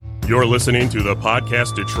You're listening to the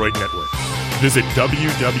Podcast Detroit Network. Visit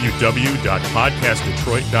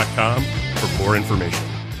www.podcastdetroit.com for more information.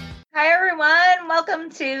 Hi, everyone. Welcome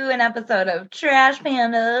to an episode of Trash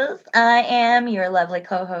Pandas. I am your lovely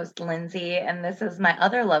co-host, Lindsay, and this is my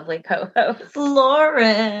other lovely co-host,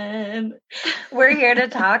 Lauren. We're here to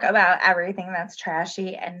talk about everything that's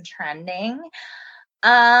trashy and trending.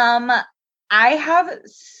 I have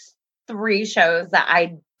 3 shows that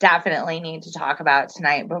I definitely need to talk about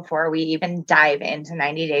tonight before we even dive into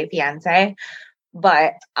 90 Day Fiancé,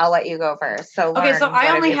 but I'll let you go first. So, Lauren, okay, so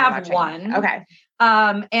I only have watching? one. Okay.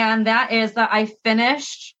 And that is that I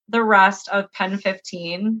finished the rest of Pen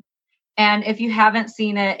 15. And if you haven't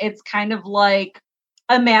seen it, it's kind of like,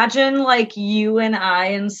 imagine like you and I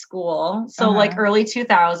in school. So like early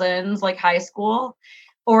 2000s, like high school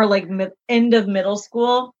or like end of middle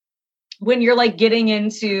school, when you're like getting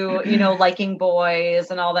into, you know, liking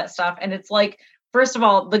boys and all that stuff. And it's like, first of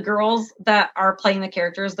all, the girls that are playing the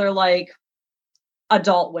characters, they're like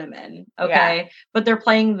adult women. Okay. Yeah. But they're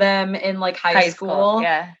playing them in like high school.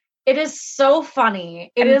 Yeah. It is so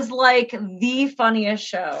funny. It is like the funniest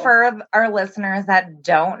show. For our listeners that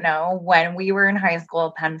don't know, when we were in high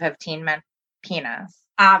school, Pen 15 meant penis.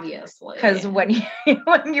 Obviously. Because when you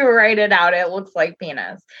write it out, it looks like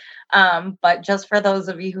penis. But just for those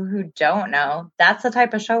of you who don't know, that's the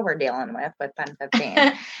type of show we're dealing with Pen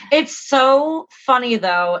 15. It's so funny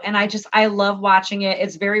though. And I love watching it.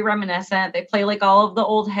 It's very reminiscent. They play like all of the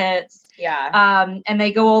old hits. Yeah. And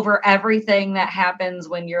they go over everything that happens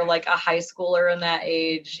when you're like a high schooler in that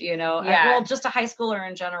age, you know, well, just a high schooler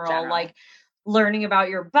in general. Like learning about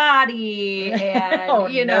your body and,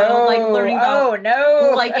 like learning about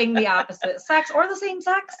liking the opposite sex or the same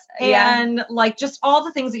sex and like just all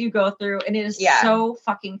the things that you go through. And it is so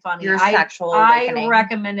fucking funny. Your sexual awakening. I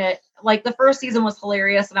recommend it. Like the first season was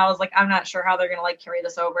hilarious and I was like, I'm not sure how they're going to like carry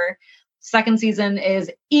this over. Second season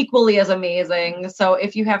is equally as amazing. So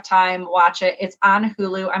if you have time, watch it. It's on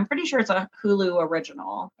Hulu. I'm pretty sure it's a Hulu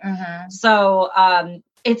original. So,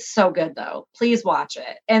 it's so good though. Please watch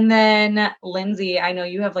it. And then Lindsay, I know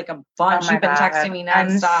you have like a bunch. You've been texting me nonstop.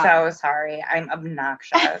 I'm so sorry. I'm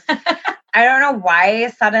obnoxious. I don't know why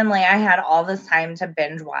suddenly I had all this time to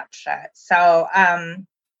binge watch it. So,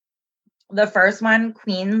 the first one,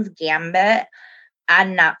 Queen's Gambit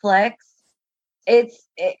on Netflix. It's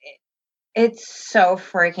so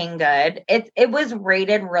freaking good. It was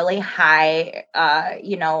rated really high. A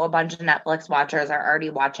bunch of Netflix watchers are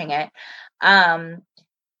already watching it.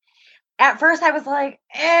 At first I was like,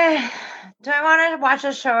 do I want to watch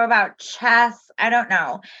a show about chess? I don't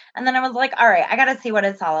know. And then I was like, all right, I got to see what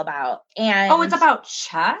it's all about. And it's about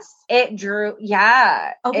chess? It drew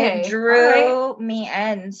me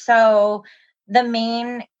in. So the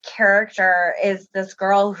main character is this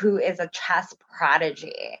girl who is a chess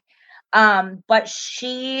prodigy. But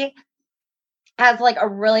she has like a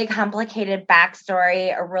really complicated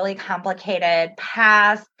backstory, a really complicated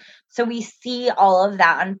past. So we see all of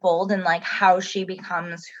that unfold and like how she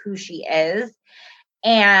becomes who she is.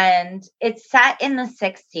 And it's set in the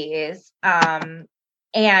 60s.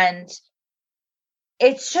 And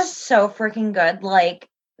it's just so freaking good. Like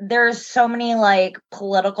there's so many like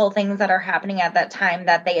political things that are happening at that time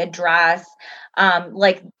that they address.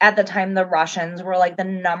 Like at the time, the Russians were like the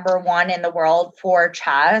number 1 in the world for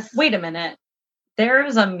chess. Wait a minute.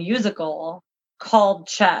 There's a musical called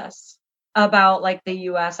Chess about like the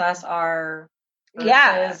USSR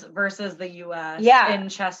versus the US in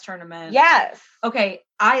chess tournaments. Yes. Okay.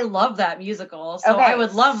 I love that musical. So I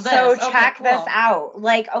would love this. So check this out.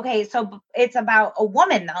 Like, okay. So it's about a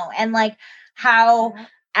woman though. And like how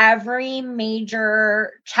every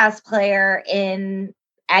major chess player in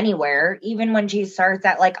anywhere, even when she starts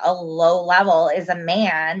at like a low level, is a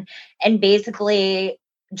man and basically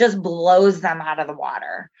just blows them out of the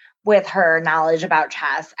water with her knowledge about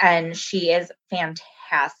chess. And she is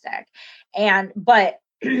fantastic. But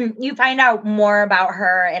you find out more about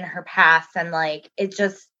her and her past and like, it's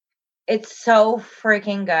so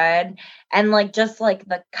freaking good. And like, just like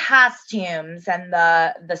the costumes and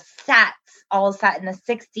the sets all set in the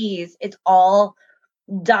 60s, it's all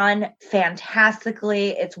done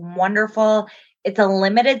fantastically. It's wonderful. It's a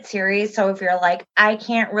limited series. So if you're like, I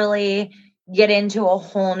can't really get into a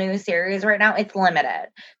whole new series right now, it's limited.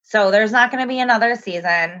 So there's not going to be another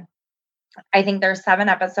season. I think there's 7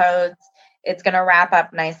 episodes. It's going to wrap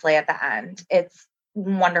up nicely at the end. It's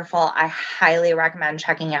wonderful. I highly recommend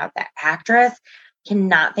checking out the actress.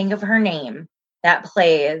 Cannot think of her name that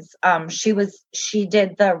plays. She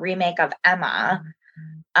did the remake of Emma.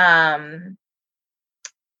 I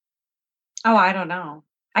don't know.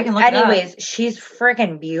 I can look Anyways, she's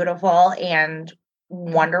freaking beautiful and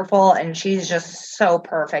wonderful, and she's just so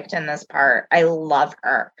perfect in this part. I love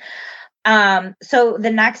her. So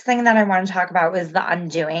the next thing that I want to talk about was The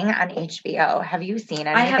Undoing on HBO. Have you seen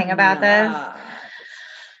anything about this?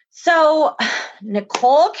 So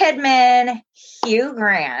Nicole Kidman, Hugh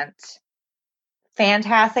Grant,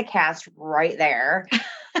 fantastic cast right there.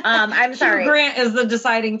 I'm sorry. Hugh Grant is the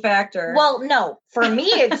deciding factor. Well, no, for me,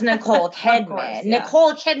 it's Nicole Kidman. Course, yeah.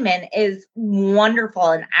 Nicole Kidman is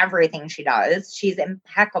wonderful in everything she does. She's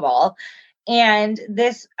impeccable. And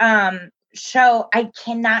this show, I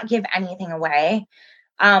cannot give anything away.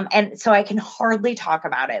 And so I can hardly talk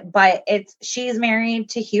about it, but she's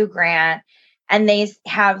married to Hugh Grant, and they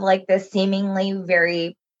have like this seemingly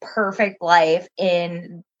very perfect life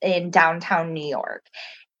in downtown New York.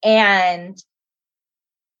 And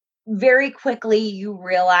very quickly you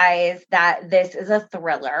realize that this is a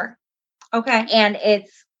thriller. Okay. And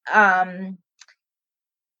it's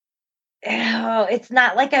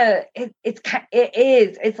not like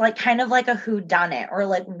it's like kind of like a whodunit, or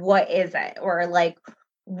like, what is it? Or like,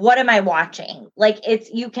 what am I watching? Like,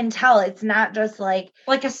 you can tell it's not just like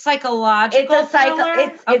a psychological thriller?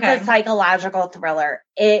 It's a psychological thriller.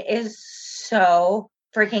 It is so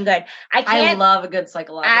freaking good. I love a good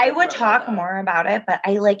psychological I would thriller, talk more about it, but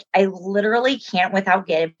I literally can't without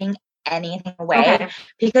giving anything away,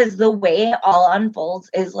 because the way it all unfolds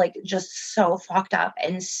is like just so fucked up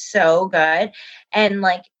and so good. And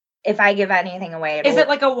like, if I give anything away, is it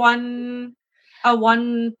like a one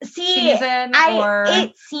season? Or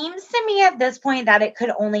it seems to me at this point that it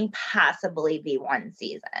could only possibly be one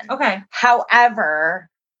season. Okay. However,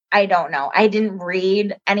 I don't know. I didn't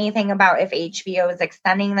read anything about if HBO is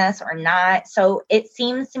extending this or not. So it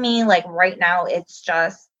seems to me like right now it's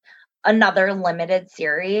just another limited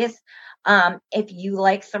series. If you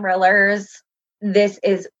like thrillers, this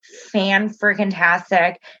is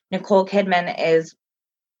fan-freaking-tastic. Nicole Kidman is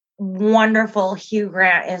wonderful. Hugh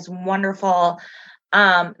Grant is wonderful.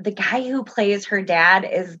 The guy who plays her dad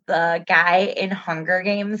is the guy in Hunger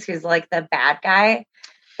Games who's like the bad guy,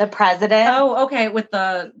 the president. Oh, okay, with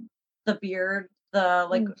the beard, the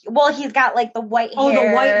like. Well, he's got like the white hair. Oh,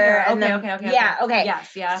 the white hair. Okay, okay. Yeah, okay.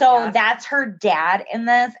 Yes. So that's her dad in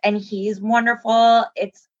this, and he's wonderful.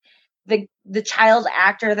 It's the child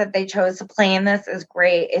actor that they chose to play in this is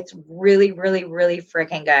great. It's really, really, really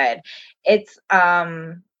freaking good. It's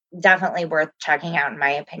definitely worth checking out in my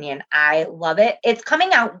opinion. I love it. It's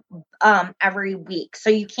coming out every week, so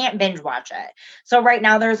you can't binge watch it. So right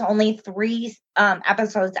now there's only 3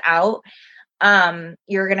 episodes out.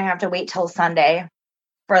 You're gonna have to wait till Sunday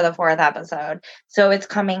for the 4th episode. So it's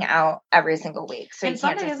coming out every single week. So and you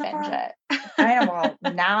can't Sunday just binge it. I know.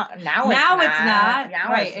 Well, now it's not. Now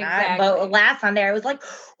right, it's not. exactly. But last Sunday I was like,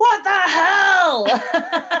 what the hell?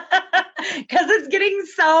 Because it's getting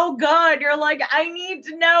so good. You're like, I need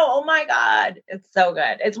to know. Oh my God. It's so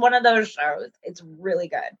good. It's one of those shows. It's really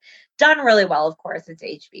good. Done really well, of course. It's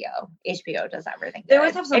HBO. HBO does everything. They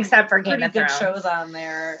always have some except for Game of good Thrones shows on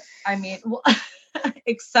there. I mean, well,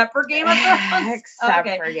 except for Game of Thrones. Except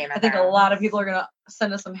for Game of Thrones. I think a lot of people are gonna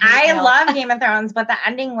send us some hate I mail. love Game of Thrones, but the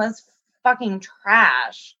ending was fucking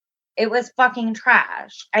trash. It was fucking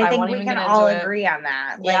trash. I think we can all agree on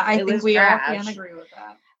that. Yeah, I think we all can agree with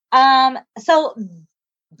that. So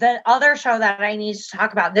the other show that I need to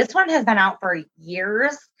talk about, this one has been out for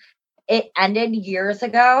years. It ended years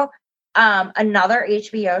ago. Another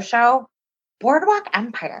HBO show, Boardwalk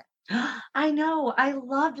Empire. I know. I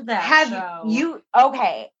loved that show. Have you?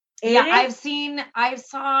 Okay. I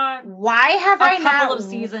saw. Why have I not? A couple of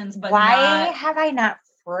seasons, but why have I not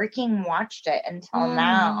freaking watched it until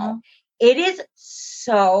now? It is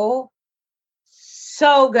so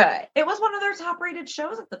good. It was one of their top rated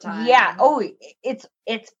shows at the time. Yeah. Oh, it's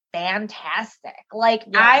fantastic. Like,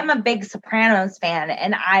 I'm a big Sopranos fan,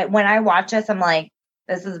 and when I watch this, I'm like,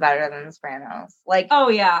 this is better than The Sopranos. Like, oh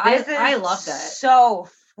yeah, I loved it. So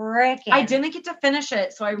freaking. I didn't get to finish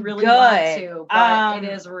it, so I really want to. But it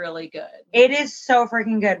is really good. It is so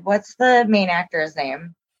freaking good. What's the main actor's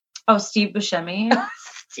name? Oh, Steve Buscemi.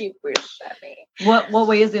 Steve Buscemi. What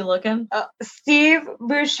way is he looking? Steve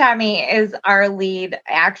Buscemi is our lead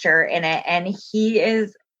actor in it, and he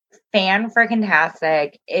is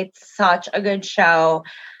fan-freaking-tastic. It's such a good show.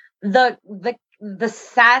 The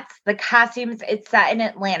sets, the costumes, it's set in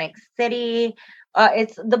Atlantic City.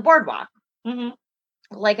 It's the boardwalk. Mm-hmm.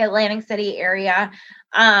 Like Atlantic City area.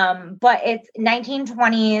 But it's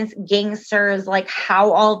 1920s gangsters, like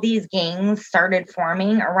how all these gangs started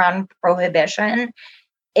forming around Prohibition.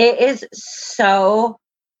 It is so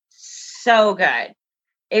good.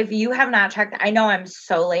 If you have not checked, I know I'm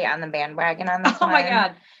so late on the bandwagon on this one. Oh my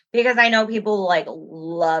God. because I know people like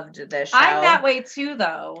loved this show. I'm that way too,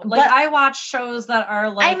 though. Like, I watch shows that are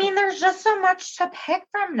like. I mean, there's just so much to pick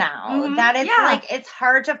from now Mhm, that it's like it's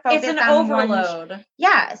hard to focus. It's an on overload. One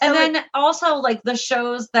yeah, so and then also like the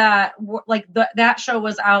shows that like that show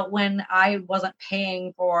was out when I wasn't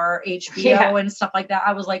paying for HBO and stuff like that.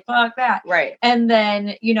 I was like, fuck that. Right. And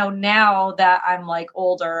then, you know, now that I'm like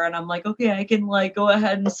older and I'm like, okay, I can like go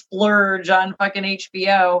ahead and splurge on fucking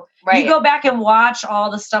HBO. Right. You go back and watch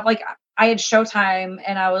all the stuff. Like I had Showtime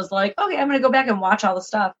and I was like, okay, I'm going to go back and watch all the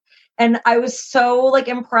stuff. And I was so like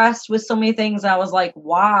impressed with so many things. I was like,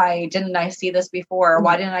 why didn't I see this before?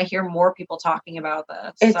 Why didn't I hear more people talking about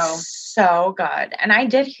this? It's so good. And I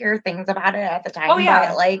did hear things about it at the time. Oh yeah.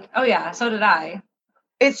 But, like, oh yeah. So did I.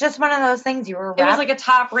 It's just one of those things you were. It was like a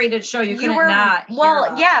top rated show. You couldn't not.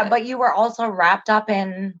 Well, yeah, but you were also wrapped up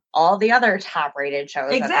in all the other top rated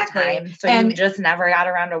shows at the time. So and you just never got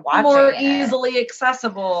around to watching more easily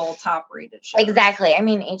accessible top rated shows. Exactly. I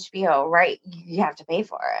mean, HBO, right? You have to pay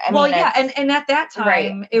for it. I mean, yeah, and at that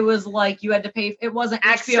time it was like you had to pay. It wasn't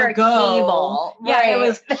extra HBO Go. Cable. Yeah, it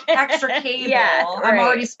was extra cable. Yeah, I'm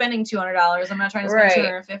already spending $200. I'm not trying to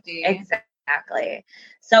spend $250. Exactly.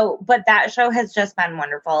 So, but that show has just been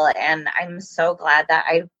wonderful, and I'm so glad that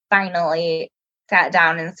I finally sat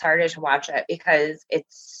down and started to watch it because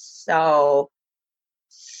it's so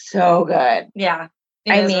good. Yeah.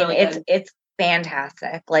 I mean, really it's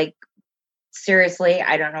fantastic. Like, seriously,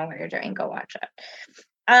 I don't know what you're doing. Go watch it.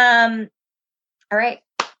 All right.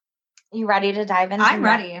 You ready to dive into I'm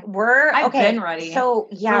ready. I've been ready. So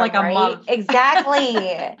yeah, for like a month.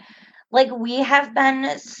 Exactly. Like, we have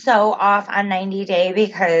been so off on 90 Day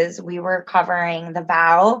because we were covering The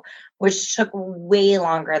Vow, which took way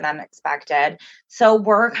longer than expected. So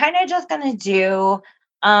we're kind of just going to do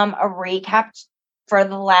a recap for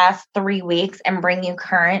the last 3 weeks and bring you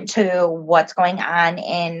current to what's going on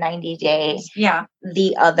in 90 Day. Yeah.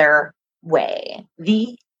 The other way.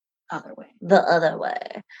 The other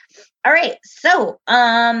way. All right. So,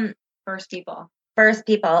 first people,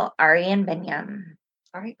 Ari and Binyam.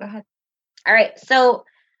 All right, go ahead. All right. So,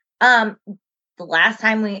 the last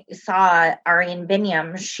time we saw Ari and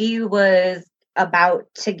Binyam, she was about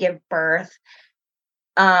to give birth.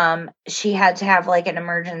 She had to have like an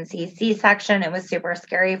emergency C-section. It was super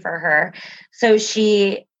scary for her. So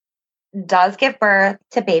she does give birth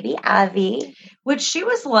to baby Avi, which she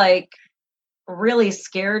was like really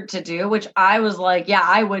scared to do, which I was like, yeah,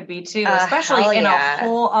 I would be too, especially in a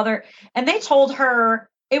whole other, and they told her,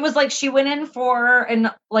 it was like she went in for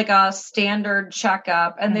like a standard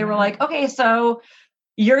checkup and they were like, okay, so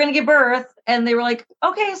you're going to give birth. And they were like,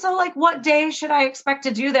 okay, so like what day should I expect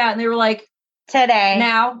to do that? And they were like, today.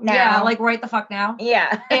 Now. Yeah, like right the fuck now.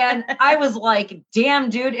 Yeah. And I was like, damn,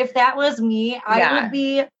 dude, if that was me, I would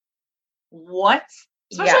be, what?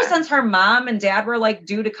 Especially since her mom and dad were like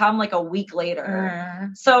due to come like a week later.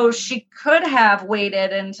 So she could have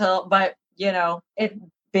waited until, but you know,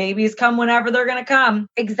 babies come whenever they're going to come.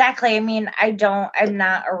 Exactly. I mean, I'm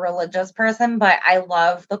not a religious person, but I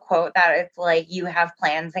love the quote that it's like, you have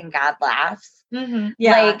plans and God laughs. Mm-hmm.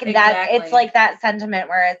 Yeah, like that. It's like that sentiment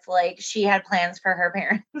where it's like, she had plans for her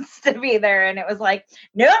parents to be there. And it was like,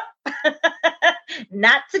 nope,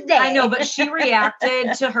 not today. I know, but she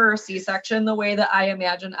reacted to her C-section the way that I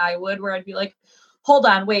imagine I would, where I'd be like, hold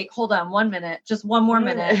on, 1 minute, just one more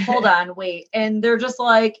minute, hold on, wait. And they're just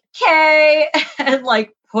like, okay, and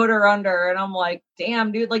like put her under. And I'm like,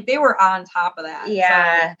 damn, dude, like they were on top of that.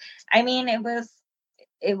 Yeah. So, I mean, it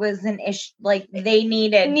was an issue. Like they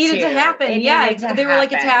needed to happen. They were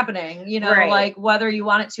like, it's happening, you know, like whether you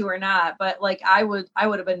want it to or not. But like, I would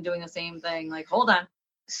have been doing the same thing. Like, hold on.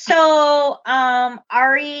 So,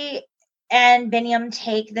 Ari and Binyam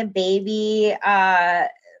take the baby,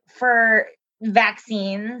 for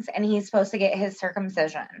vaccines, and he's supposed to get his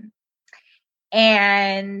circumcision.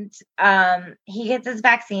 And he gets his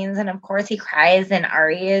vaccines, and of course he cries, and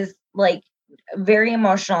Ari is like very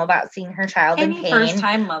emotional about seeing her child in pain. First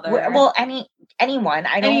time mother. Well, anyone.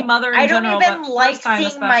 Any mother in I don't general, even like seeing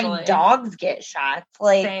especially. My dogs get shots.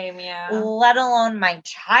 Like, same, yeah. Let alone my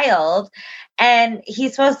child. And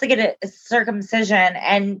he's supposed to get a circumcision,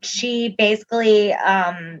 and she basically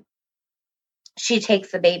she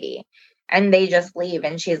takes the baby. And they just leave.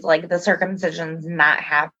 And she's like, the circumcision's not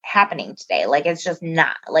happening today. Like, it's just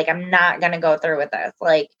not. Like, I'm not going to go through with this.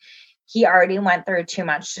 Like, he already went through too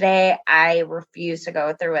much today. I refuse to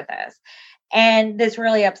go through with this. And this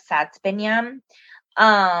really upsets Binyam.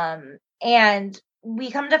 And we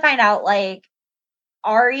come to find out, like,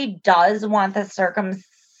 Ari does want the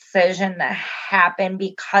circumcision to happen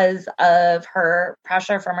because of her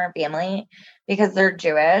pressure from her family. because they're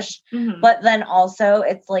Jewish. Mhm. But then also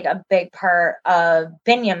it's like a big part of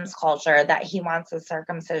Binyam's culture that he wants the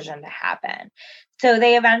circumcision to happen. So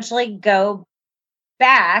they eventually go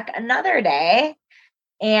back another day,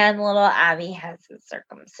 and little Abby has his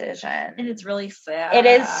circumcision. And it's really sad. It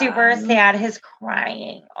is super sad. His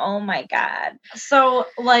crying. Oh my God. So,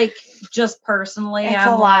 like, just personally, It's I'm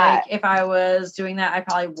a lot. like, if I was doing that, I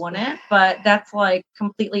probably wouldn't. But that's like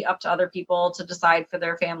completely up to other people to decide for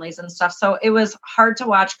their families and stuff. So it was hard to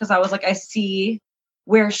watch because I was like, I see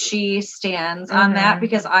where she stands on that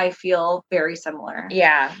because I feel very similar.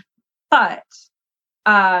 Yeah. But,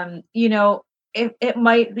 you know, it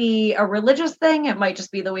might be a religious thing. It might just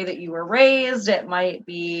be the way that you were raised. It might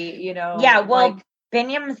be, you know. Yeah, well, like,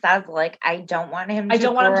 Binyam says, like, I don't want him to I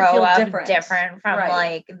don't want him to grow feel up different. from, Right.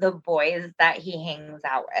 like, the boys that he hangs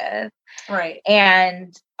out with. Right.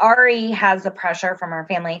 And Ari has the pressure from her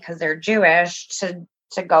family because they're Jewish to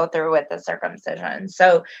go through with the circumcision.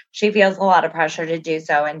 So she feels a lot of pressure to do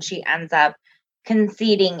so, and she ends up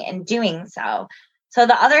conceding in doing so. So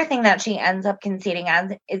the other thing that she ends up conceding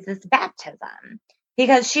as is this baptism,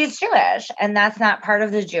 because she's Jewish and that's not part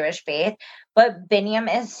of the Jewish faith. But Binyam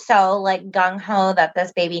is so like gung-ho that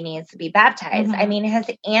this baby needs to be baptized. I mean, his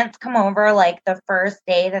aunts come over like the first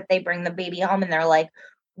day that they bring the baby home and they're like,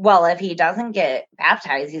 well, if he doesn't get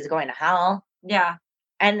baptized, he's going to hell. Yeah.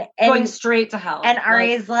 And going straight to hell. And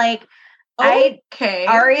Ari's like, okay.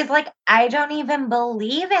 Ari's like, I don't even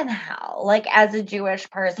believe in hell, like as a Jewish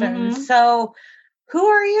person. So who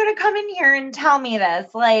are you to come in here and tell me this?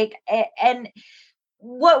 Like, and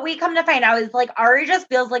what we come to find out is like Ari just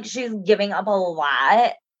feels like she's giving up a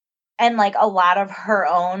lot and like a lot of her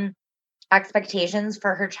own expectations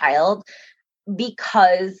for her child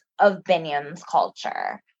because of Binyam's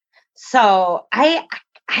culture. So I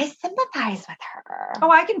sympathize with her. Oh,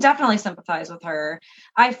 I can definitely sympathize with her.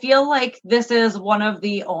 I feel like this is one of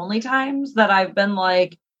the only times that I've been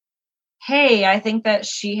like, hey, I think that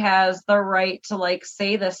she has the right to like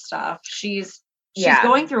say this stuff. She's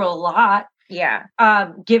going through a lot. Yeah.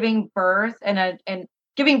 Giving birth and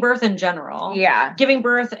giving birth in general. Yeah. Giving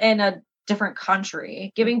birth in a different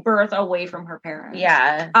country, giving birth away from her parents.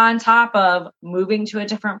 Yeah. On top of moving to a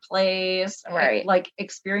different place, right? Like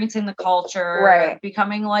experiencing the culture, right?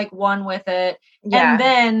 Becoming like one with it. Yeah. And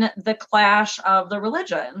then the clash of the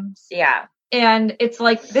religions. Yeah. And it's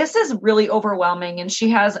like, this is really overwhelming, and she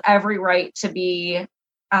has every right to be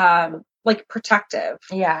like protective.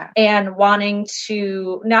 Yeah. And wanting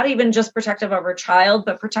to not even just protective of her child,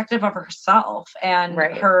 but protective of herself and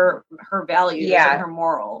her values and her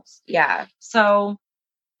morals. Yeah. So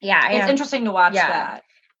yeah, it's interesting to watch that.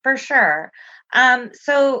 For sure.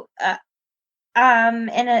 So in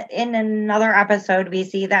another episode we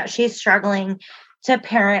see that she's struggling to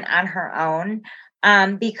parent on her own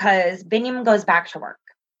because Binyam goes back to work.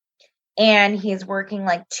 And he's working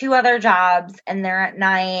like 2 other jobs and they're at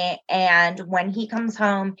night. And when he comes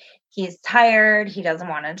home, he's tired. He doesn't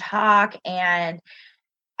want to talk. And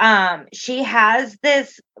she has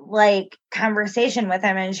this like conversation with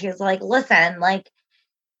him and she's like, listen, like,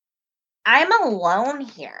 I'm alone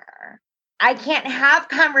here. I can't have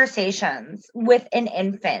conversations with an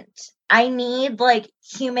infant. I need like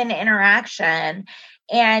human interaction.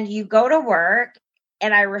 And you go to work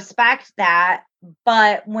and I respect that.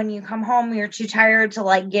 But when you come home, you're too tired to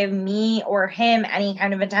like give me or him any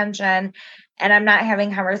kind of attention. And I'm not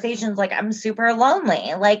having conversations. Like, I'm super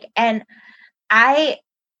lonely. Like, and I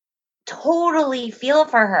totally feel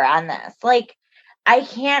for her on this. Like, I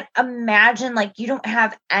can't imagine, like, you don't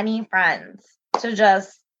have any friends to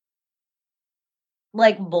just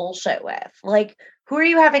like bullshit with. Like, who are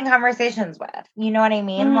you having conversations with? You know what I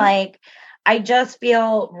mean? Like, I just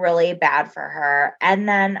feel really bad for her. And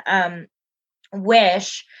then,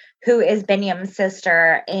 Wish, who is Binyam's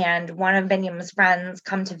sister, and one of Binyam's friends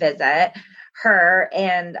come to visit her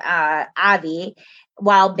and Avi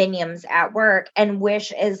while Binyam's at work. And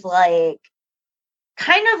Wish is like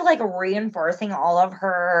kind of like reinforcing all of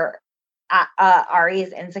her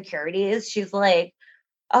Ari's insecurities. She's like,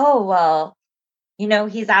 oh, well, you know,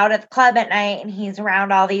 he's out at the club at night and he's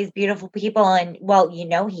around all these beautiful people. And well, you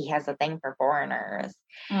know, he has a thing for foreigners.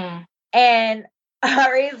 And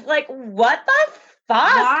Ari's like, what the fuck?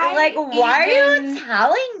 Why are you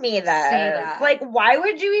telling me this? Like, why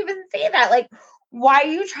would you even say that? Like, why are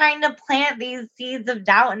you trying to plant these seeds of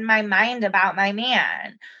doubt in my mind about my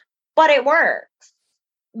man? But it works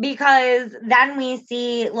because then we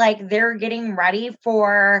see like they're getting ready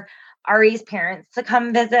for Ari's parents to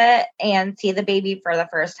come visit and see the baby for the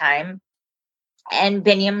first time. And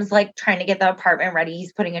Binyam's like trying to get the apartment ready.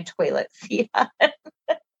 He's putting a toilet seat on.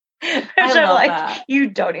 I'm like, that.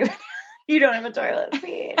 You don't even You don't have a toilet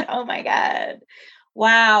seat. Oh my God.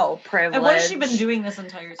 Wow, privilege. And what has she been doing this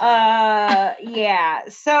entire time? Yeah.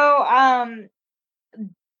 So,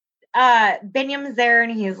 Binyam's there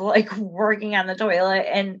and he's like working on the toilet,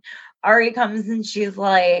 and Ari comes and she's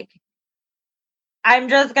like, I'm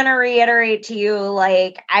just going to reiterate to you,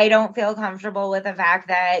 like, I don't feel comfortable with the fact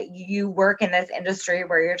that you work in this industry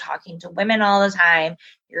where you're talking to women all the time.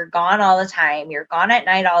 You're gone all the time. You're gone at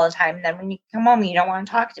night all the time. And then when you come home, you don't want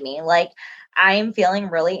to talk to me. Like, I'm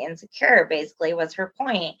feeling really insecure, basically, was her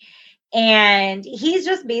point. And he's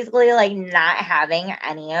just basically like not having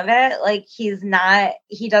any of it. Like, he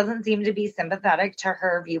doesn't seem to be sympathetic to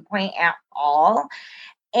her viewpoint at all.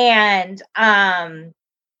 And,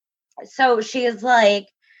 so she's like,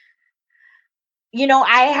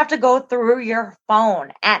 I have to go through your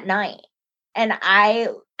phone at night and I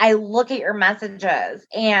look at your messages.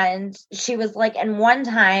 And she was like, and one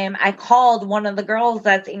time I called one of the girls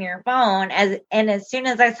that's in your phone, and as soon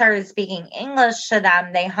as I started speaking English to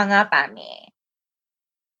them, they hung up on me.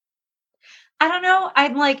 I don't know.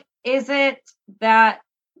 I'm like, is it that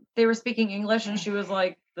they were speaking English and she was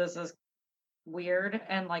like, this is weird,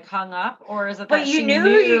 and like hung up, or is it that she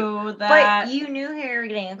knew that? But you knew who you were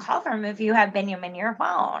getting a call from if you had Binyam in your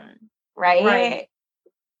phone, right?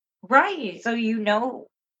 Right. So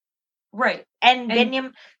right. And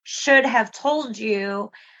Binyam should have told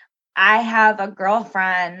you, I have a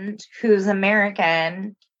girlfriend who's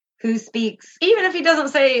American who speaks. Even if he doesn't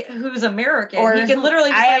say who's American, or he can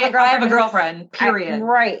literally just say, I have a girlfriend, period.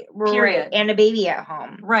 Right. And a baby at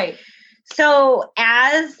home. Right. So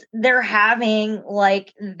as they're having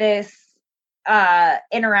like this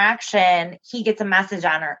interaction, he gets a message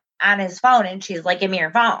on his phone, and she's like, give me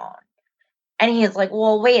your phone. And he's like,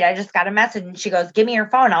 well, wait, I just got a message. And she goes, give me your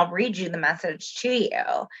phone. I'll read you the message to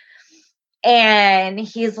you. And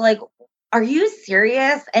he's like, are you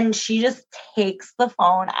serious? And she just takes the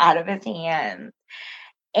phone out of his hand.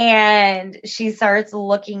 And she starts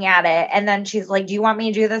looking at it. And then she's like, do you want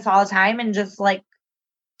me to do this all the time? And just like,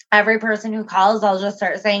 every person who calls, I'll just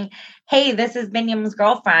start saying, hey, this is Binyam's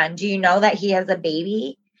girlfriend. Do you know that he has a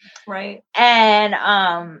baby? Right.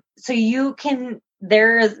 And so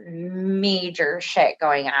there's major shit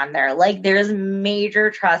going on there. Like, there's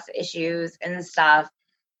major trust issues and stuff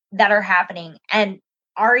that are happening. And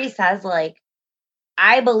Ari says, like,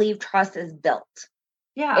 I believe trust is built.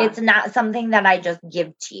 Yeah. It's not something that I just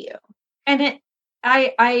give to you. And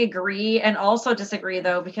I agree, and also disagree,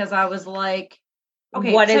 though, because I was like,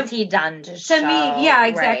 okay, what has he done to show? Me, yeah,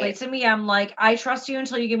 exactly. Right. To me, I'm like, I trust you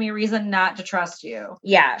until you give me a reason not to trust you.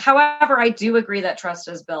 Yeah. However, I do agree that trust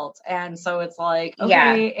is built. And so it's like,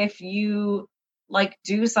 okay, if you like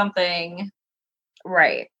do something.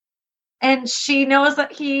 Right. And she knows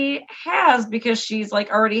that he has, because she's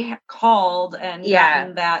like already called and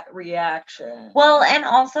gotten that reaction. Well, and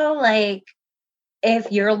also like, if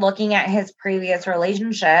you're looking at his previous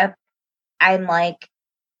relationship, I'm like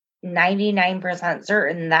 99%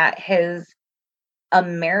 certain that his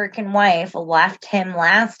American wife left him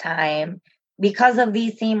last time because of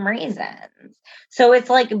these same reasons. So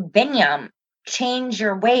it's like, Binyam, change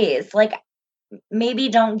your ways. Like, maybe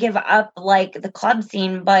don't give up like the club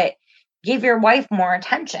scene, but give your wife more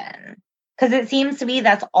attention. Because it seems to be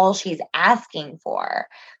that's all she's asking for.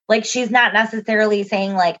 Like, she's not necessarily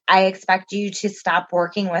saying like, I expect you to stop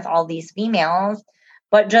working with all these females,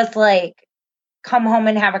 but just like, come home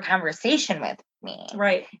and have a conversation with me.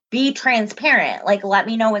 Right. Be transparent. Like, let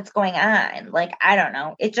me know what's going on. Like, I don't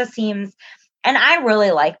know. It just seems, and I really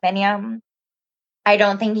like Binyam. I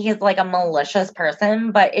don't think he's like a malicious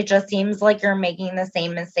person, but it just seems like you're making the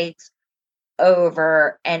same mistakes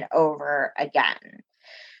over and over again.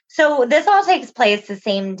 So this all takes place the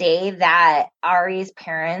same day that Ari's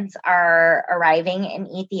parents are arriving in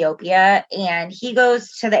Ethiopia, and he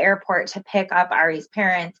goes to the airport to pick up Ari's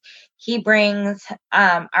parents. He brings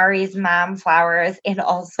Ari's mom flowers and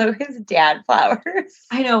also his dad flowers.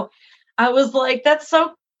 I know. I was like, that's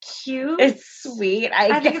so cute. It's sweet.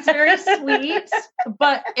 I think it's very sweet,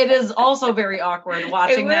 but it is also very awkward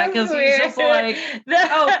watching that, because he's just like,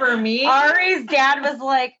 oh, for me? Ari's dad was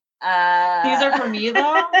like, these are for me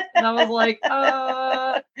though? And I was like,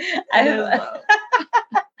 I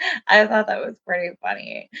thought that was pretty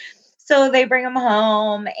funny. So they bring him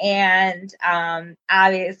home, and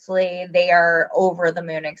obviously they are over the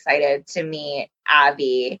moon excited to meet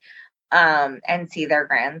Avi and see their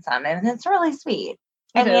grandson. And it's really sweet.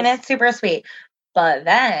 It's super sweet. But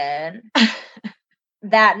then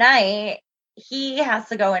that night, he has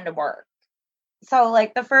to go into work. So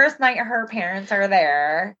like, the first night her parents are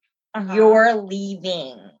there, you're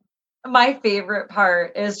leaving. My favorite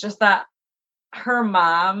part is just that her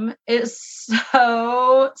mom is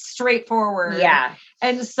so straightforward. Yeah.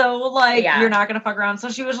 And so like, you're not going to fuck around. So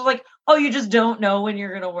she was just like, oh, you just don't know when you're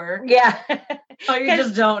going to work. Yeah. Oh, you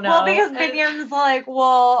just don't know. Well, because Binion's like,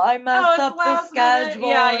 well, I messed up the schedule.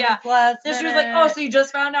 Yeah. So she was like, oh, so you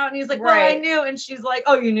just found out? And he's like, well, I knew. And she's like,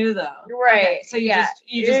 oh, you knew though. Right. Okay, so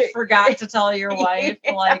you just forgot to tell your wife.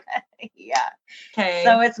 Like, yeah. Okay.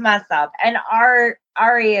 So it's messed up. And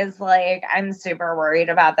Ari is like, I'm super worried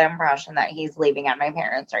about the impression that he's leaving at my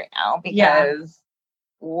parents right now because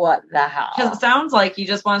what the hell? Because it sounds like he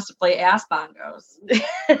just wants to play ass bongos.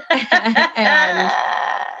 and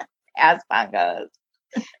ass bongos.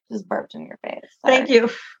 Just burped in your face. Sorry. Thank you.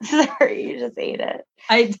 Sorry, you just ate it.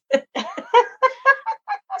 I did.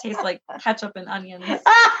 Tastes like ketchup and onions.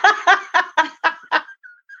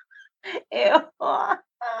 Ew.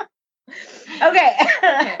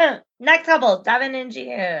 Okay. Next couple, Devin and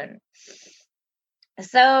Jihoon.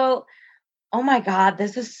 So, oh my God,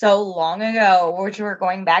 this is so long ago, which we're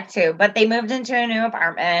going back to, but they moved into a new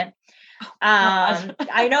apartment.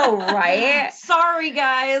 I know, right? Sorry,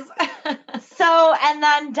 guys. So, and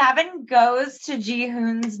then Devin goes to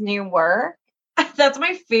Jihoon's new work. That's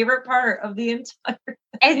my favorite part of the entire thing.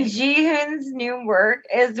 And Jihoon's new work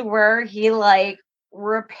is where he like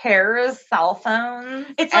repairs cell phones.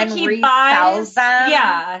 It's like he buys them.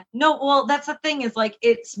 Yeah. No, well, that's the thing is like,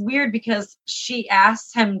 it's weird because she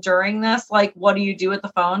asks him during this, like, what do you do with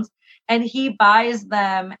the phones? And he buys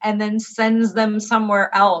them and then sends them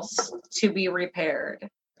somewhere else to be repaired.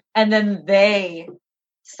 And then they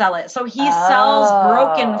sell it. So he sells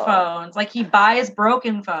broken phones. Like he buys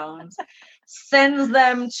broken phones, sends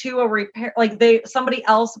them to a repair, like somebody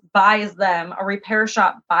else buys them, a repair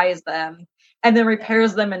shop buys them, and then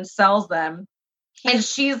repairs them and sells them. And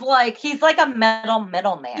she's like, he's like a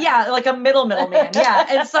middleman. Yeah, like a middleman. Yeah.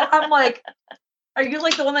 And so I'm like, are you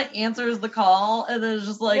like the one that answers the call and then it's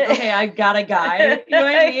just like, okay, I got a guy. You know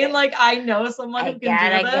what I mean? Like I know someone who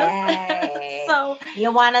can do this. So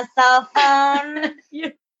you want a cell phone?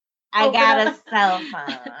 I got a cell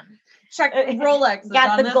phone. Check Rolexes.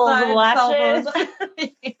 Got on the gold watches.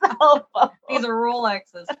 Cell phones. These are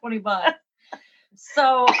Rolexes, $20.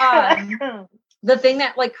 So the thing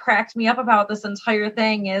that like cracked me up about this entire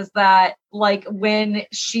thing is that like when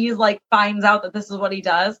she's like finds out that this is what he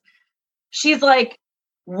does, she's like,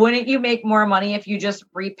 wouldn't you make more money if you just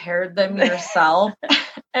repaired them yourself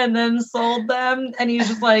and then sold them? And he's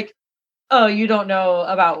just like, oh, you don't know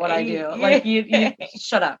about what I do. Like you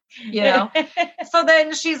shut up, you know? So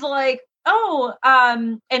then she's like, oh,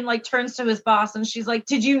 and like turns to his boss and she's like,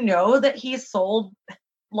 did you know that he sold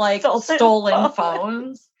like stolen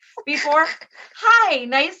phones before? Hi,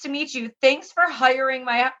 nice to meet you. Thanks for hiring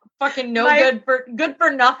my fucking good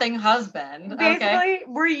for nothing husband. Basically,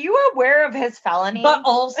 were you aware of his felony? But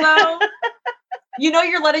also, you know,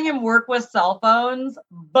 you're letting him work with cell phones,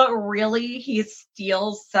 but really he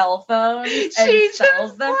steals cell phones and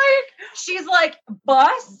sells them. She's like,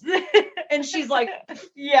 bus? And she's like,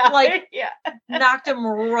 knocked him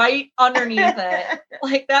right underneath it.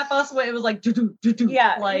 Like that bus, it was like,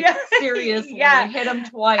 seriously, hit him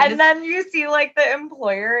twice. And then you see like the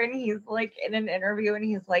employer and he's like in an interview and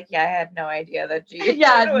he's like, yeah, I had no idea that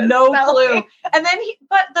no clue. And then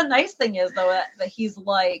but the nice thing is though, that he's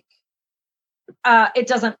like, it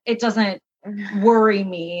doesn't worry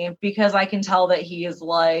me because I can tell that he is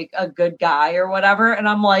like a good guy or whatever. And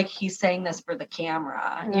I'm like, he's saying this for the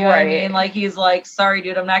camera. You know what I mean? Like, he's like, sorry,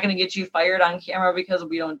 dude, I'm not going to get you fired on camera because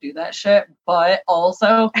we don't do that shit. But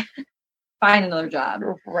also find another job.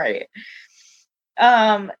 Right.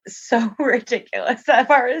 So ridiculous. That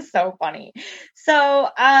part is so funny. So,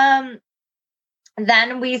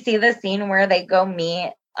 then we see the scene where they go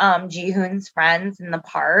meet Jihoon's friends in the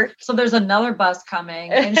park. So there's another bus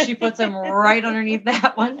coming and she puts him right underneath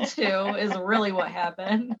that one too, is really what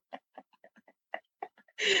happened.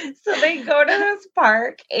 So they go to this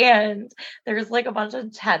park and there's like a bunch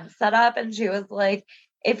of tents set up and she was like,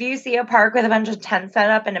 if you see a park with a bunch of tents set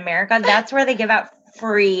up in America, that's where they give out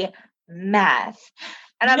free meth.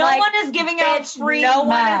 And I'm like, no one is giving out free meth. No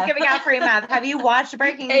one is giving out free meth. Have you watched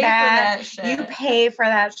Breaking Bad? You pay for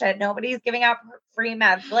that shit. Nobody's giving out free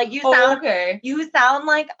meth. Like you sound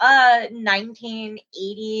like a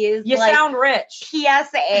 1980s. You sound rich.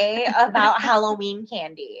 PSA about Halloween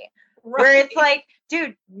candy. Right. Where it's like,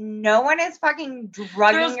 dude, no one is fucking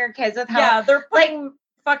drugging your kids with Halloween. Yeah, they're putting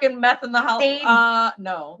fucking meth in the house.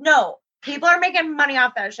 No. People are making money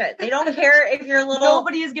off that shit. They don't care if your little...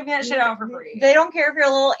 Nobody is giving that shit out for free. They don't care if your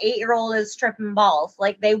little 8-year-old is stripping balls.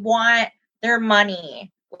 Like, they want their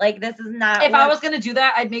money Like, this is not. If I was going to do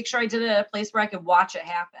that, I'd make sure I did it at a place where I could watch it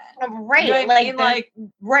happen. Right. You know what I mean? Like,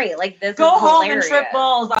 right. Like, this go is home hilarious. and trip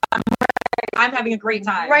balls. I'm having a great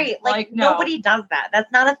time. Right. Like no. Nobody does that.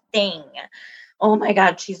 That's not a thing. Oh my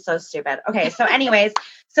God. She's so stupid. Okay. So anyways,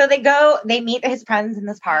 so they meet his friends in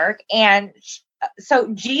this park. And so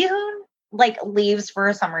Jihoon like leaves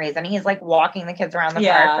for some reason. He's like walking the kids around the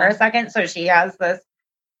park for a second. So she has this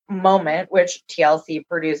moment, which TLC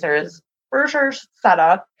producers for sure set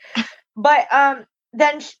up. But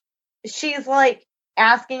then she's like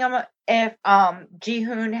asking him if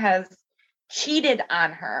Jihoon has cheated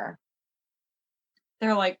on her.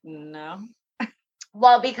 They're like, no.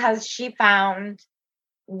 Well, because she found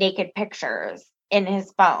naked pictures in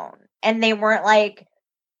his phone, and they weren't like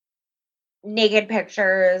naked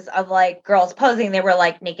pictures of like girls posing. They were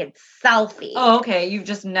like naked selfies. Oh, okay. You've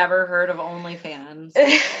just never heard of OnlyFans.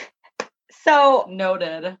 So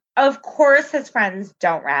noted. Of course, his friends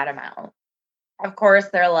don't rat him out. Of course,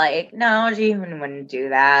 they're like, no, Jihoon wouldn't do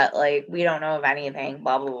that. Like, we don't know of anything,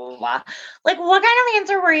 blah, blah, blah, blah. Like, what kind of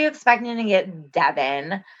answer were you expecting to get,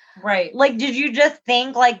 Devin? Right. Like, did you just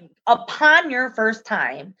think, like, upon your first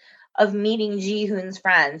time of meeting Jihoon's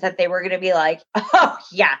friends, that they were going to be like, oh,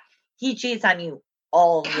 yeah, he cheats on you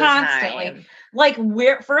all the constantly. time? Like,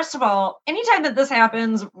 first of all, anytime that this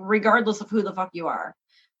happens, regardless of who the fuck you are,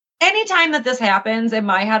 anytime that this happens, in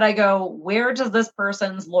my head, I go, where does this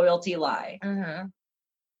person's loyalty lie? Mm-hmm.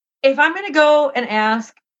 If I'm going to go and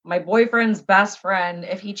ask my boyfriend's best friend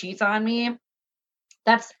if he cheats on me,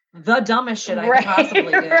 that's the dumbest shit I could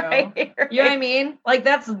possibly do. Right. You know what I mean? Like,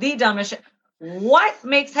 that's the dumbest shit. What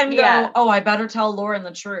makes him go, oh, I better tell Lauren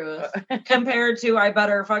the truth, compared to I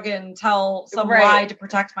better fucking tell some lie to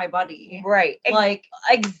protect my buddy? Right. Like,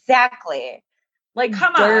 exactly. Like,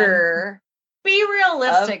 come on. Be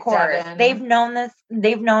realistic, of course. Devin.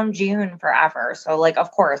 They've known Jihoon forever. So, like,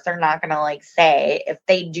 of course, they're not going to, like, say. If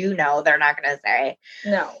they do know, they're not going to say.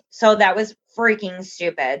 No. So, that was freaking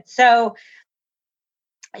stupid. So,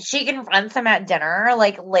 she confronts him at dinner,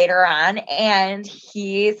 like, later on. And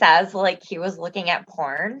he says, like, he was looking at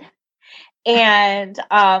porn. And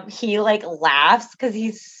he, like, laughs because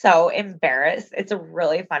he's so embarrassed. It's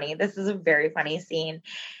really funny. This is a very funny scene.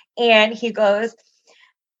 And he goes,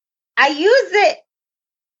 I use it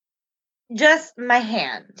just my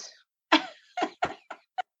hand.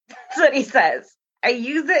 That's what he says. I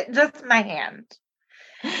use it just my hand.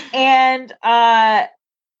 And and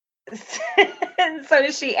so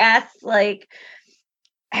she asks, like,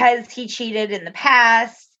 has he cheated in the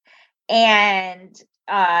past? And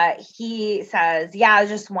he says, yeah,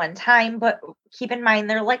 just one time. But keep in mind,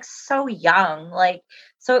 they're like so young. Like,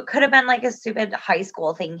 so it could have been like a stupid high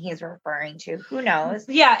school thing he's referring to. Who knows?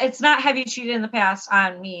 Yeah, it's not have you cheated in the past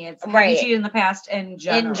on me. It's have you cheated in the past in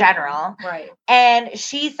general. In general. Right. And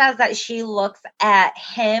she says that she looks at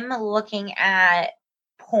him looking at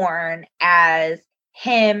porn as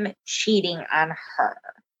him cheating on her.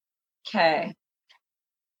 Okay.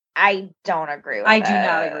 I don't agree with I do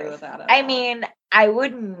not agree with that at all. mean, I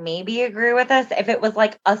would maybe agree with this if it was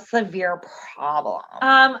like a severe problem.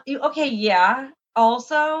 Okay, yeah.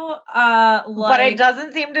 Also, like, but it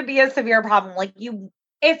doesn't seem to be a severe problem. Like,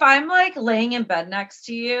 if I'm like laying in bed next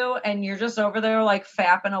to you and you're just over there like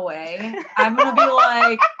fapping away, I'm gonna be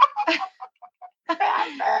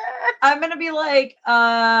like,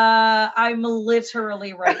 I'm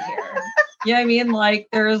literally right here. You know what I mean? Like,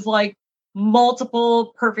 there's like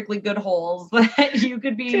multiple perfectly good holes that you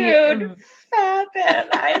could be. Dude, fapping.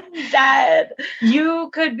 I'm dead. You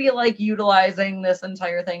could be like utilizing this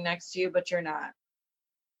entire thing next to you, but you're not.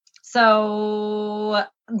 So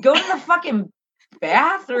go to the fucking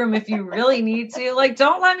bathroom if you really need to. Like,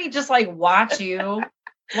 don't let me just like watch you.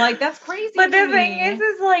 Like, that's crazy. But the thing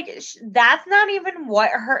is like, that's not even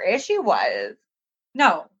what her issue was.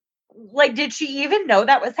 No. Like, did she even know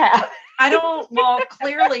that was happening? Well,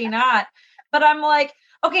 clearly not. But I'm like,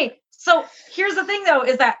 okay, so here's the thing though,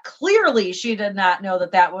 is that clearly she did not know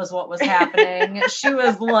that that was what was happening. She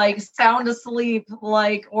was like sound asleep,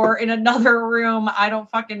 like, or in another room. I don't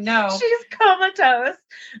fucking know. She's comatose.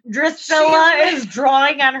 Drusilla is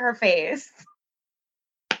drawing on her face.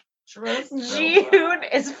 Jihoon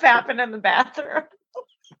is fapping in the bathroom.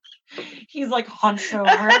 He's like hunched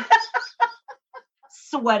over.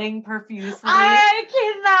 Sweating profusely. I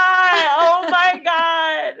cannot. Oh my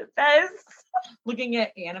God. That is looking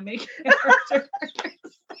at anime characters.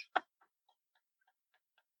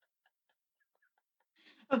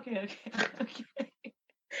 Okay.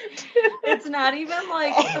 It's not even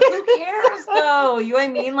like, who cares though? You know what I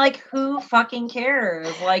mean? Like, who fucking cares?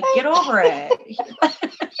 Like, get over it.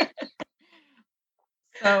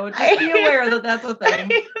 So just be aware that that's a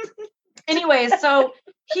thing. Anyway, so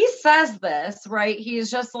he says this, right? He's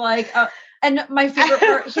just like, and my favorite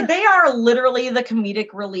part, they are literally the comedic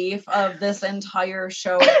relief of this entire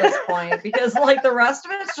show at this point, because like the rest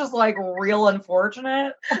of it's just like real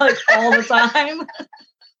unfortunate, like all the time.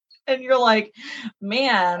 And you're like,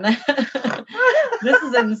 man, this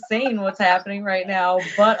is insane what's happening right now.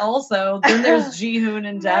 But also, then there's Ji-hoon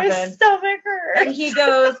and Devin. My stomach hurts. And he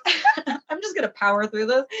goes, I'm just going to power through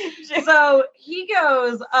this. So he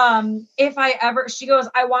goes, she goes,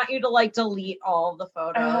 I want you to like delete all the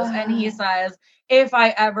photos. And he says, if I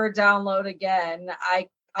ever download again,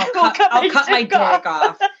 I'll cut my dick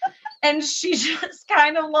off. And she just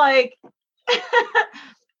kind of like,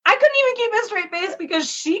 I couldn't even keep a straight face because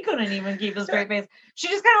she couldn't even keep a straight face. She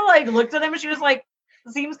just kind of like looked at him and she was like,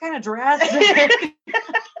 seems kind of drastic.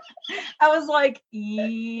 I was like,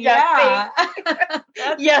 yeah.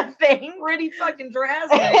 That's pretty fucking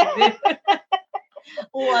drastic, dude.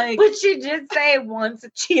 Like, but she did say once a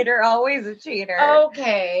cheater, always a cheater.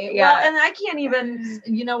 Okay. Yeah. Well, and I can't even,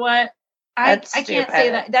 you know what? I can't say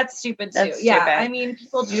that. That's stupid too. That's yeah. stupid. I mean,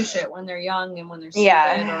 people do shit when they're young and when they're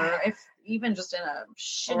stupid, or if even just in a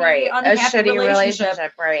shitty, unhappy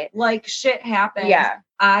relationship, right? Like shit happens. Yeah.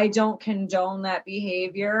 I don't condone that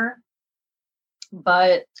behavior,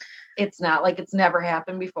 but it's not like it's never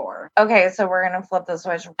happened before. Okay, so we're gonna flip the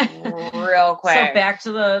switch real quick. So back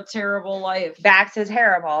to the terrible life. Back to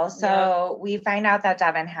terrible. So we find out that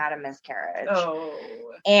Devin had a miscarriage. Oh.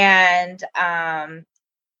 And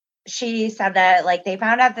she said that like they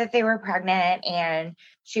found out that they were pregnant and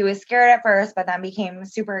she was scared at first, but then became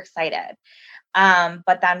super excited.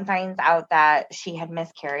 But then finds out that she had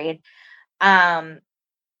miscarried. But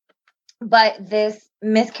this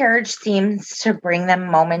miscarriage seems to bring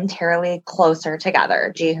them momentarily closer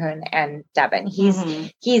together, Ji-hoon and Devin. He's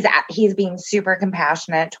being super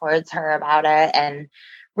compassionate towards her about it and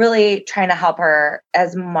really trying to help her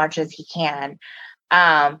as much as he can,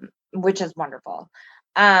 which is wonderful.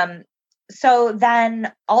 So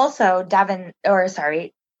then also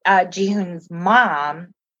Ji-hoon's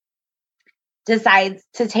mom decides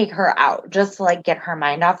to take her out just to like get her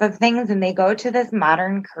mind off of things. And they go to this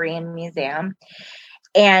modern Korean museum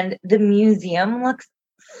and the museum looks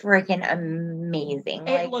freaking amazing.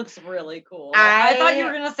 It looks really cool. I thought you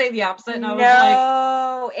were going to say the opposite. And I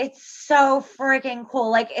was like, it's so freaking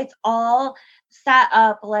cool. Like it's all set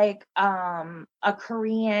up like, a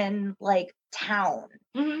Korean like town.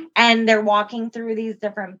 Mm-hmm. And they're walking through these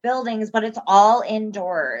different buildings, but it's all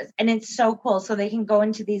indoors and it's so cool. So they can go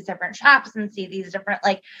into these different shops and see these different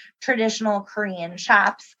like traditional Korean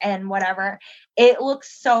shops and whatever. It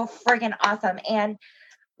looks so freaking awesome. And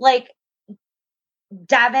like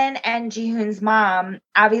Devin and Ji-hoon's mom,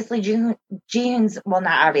 obviously Ji-hoon's, well,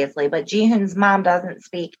 not obviously, but Ji-hoon's mom doesn't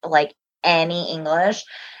speak like any English.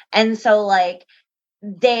 And so like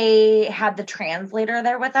they had the translator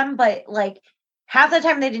there with them, but like half the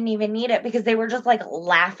time they didn't even need it because they were just like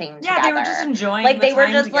laughing together. Yeah, they were just enjoying like they were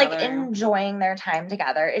just together. Like enjoying their time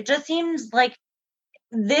together. It just seems like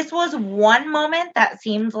this was one moment that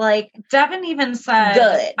seemed like Devin even said,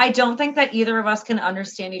 good. I don't think that either of us can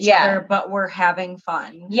understand each other, but we're having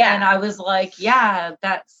fun. Yeah. And I was like, yeah,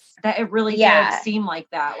 that it really did seem like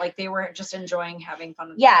that. Like they were just enjoying having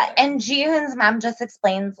fun. Yeah. And Ji-hoon's mom just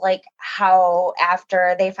explains like how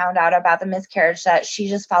after they found out about the miscarriage that she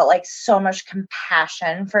just felt like so much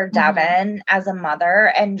compassion for Devin as a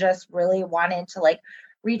mother and just really wanted to like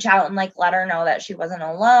reach out and like let her know that she wasn't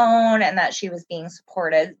alone and that she was being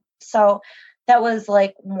supported. So that was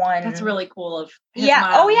like one. That's really cool of his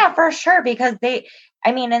mom. Oh yeah, for sure. Because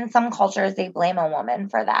in some cultures they blame a woman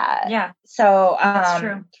for that. Yeah. So that's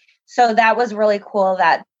true. So that was really cool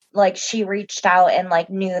that like she reached out and like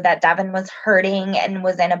knew that Devin was hurting and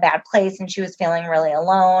was in a bad place and she was feeling really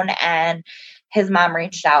alone, and his mom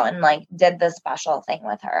reached out and like did this special thing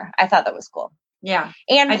with her. I thought that was cool. Yeah.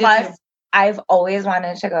 And plus I've always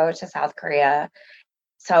wanted to go to South Korea.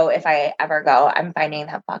 So if I ever go, I'm finding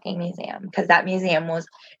that fucking museum because that museum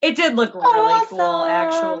it did look really cool,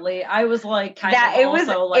 actually. I was like,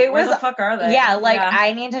 where the fuck are they? Yeah, like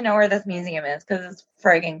I need to know where this museum is because it's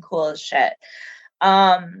friggin' cool as shit.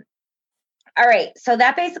 All right, so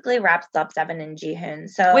that basically wraps up Devin and Ji-hoon.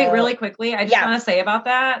 So wait, really quickly, I just want to say about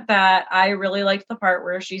that I really liked the part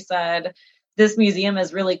where she said, this museum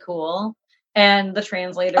is really cool. And the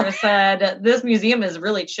translator said, this museum is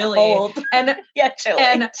really chilly. Cold. And chilly.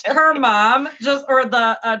 And her mom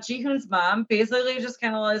the Ji-hoon's mom basically just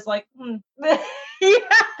kind of was like, yeah.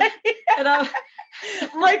 And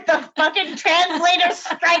Like the fucking translator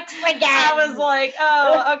strikes again. I was like,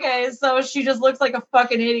 oh, okay. So she just looks like a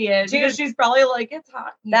fucking idiot. Dude, because she's probably like, it's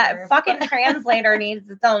hot here. That fucking translator needs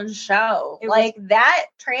its own show. Like that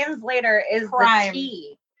translator is prime. the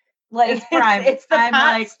tea. Like it's prime. It's the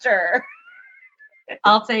monster.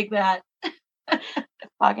 I'll take that.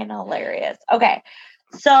 Fucking hilarious. Okay.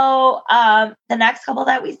 So the next couple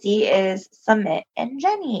that we see is Sumit and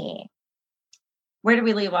Jenny. Where do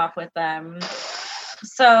we leave off with them?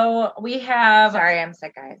 So we have... Sorry, I'm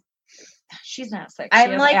sick, guys. She's not sick.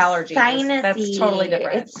 I'm like allergies. Sinusy. That's totally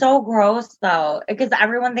different. It's so gross though, because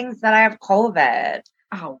everyone thinks that I have COVID.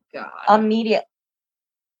 Oh God. Immediate.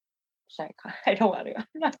 Sorry, I don't want to. I'm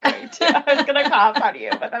not going to. I was going to cough on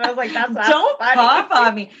you, but then I was like, that's not Don't funny. cough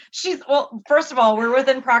on me. Well, first of all, we're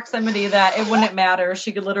within proximity that it wouldn't matter.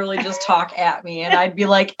 She could literally just talk at me and I'd be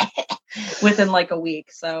like within like a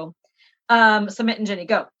week. So Sumit and Jenny,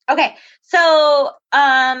 go. Okay. So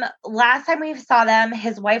last time we saw them,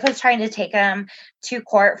 his wife was trying to take him to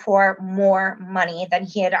court for more money than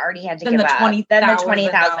he had already had to give up. Than the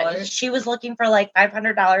 $20,000. She was looking for like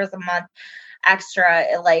 $500 a month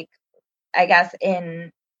extra, like I guess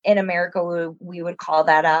in America we would call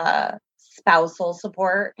that spousal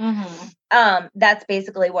support. Mm-hmm. That's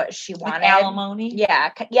basically what she wanted. Like alimony?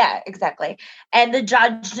 Yeah, exactly. And the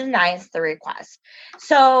judge denies the request.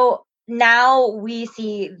 So now we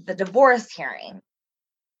see the divorce hearing,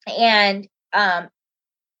 and a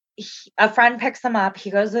friend picks him up. He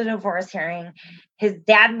goes to the divorce hearing. His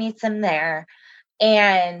dad meets him there,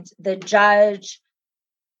 and the judge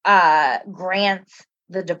grants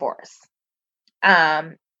the divorce.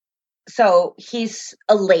 So he's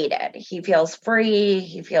elated. He feels free.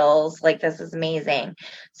 He feels like this is amazing.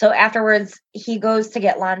 So afterwards, he goes to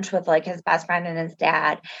get lunch with like his best friend and his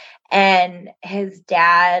dad. And his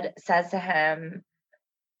dad says to him,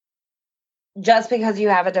 just because you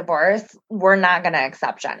have a divorce, we're not going to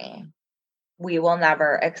accept Jenny. We will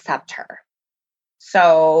never accept her.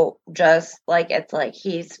 So just like, it's like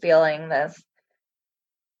he's feeling this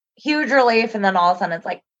huge relief. And then all of a sudden it's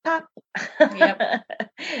like, pop. Yep.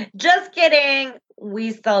 Just kidding.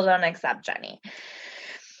 We still don't accept Jenny.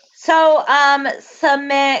 So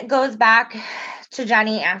Sumit goes back to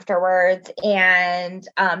Jenny afterwards, and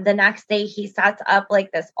the next day he sets up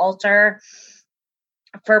like this altar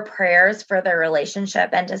for prayers for their relationship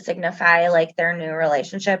and to signify like their new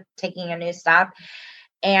relationship taking a new step.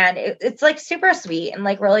 And it's like super sweet and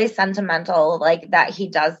like really sentimental, like that he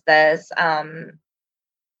does this.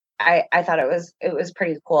 I thought it was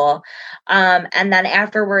pretty cool. And then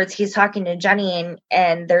afterwards he's talking to Jenny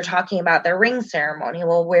and they're talking about their ring ceremony.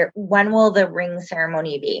 Well, when will the ring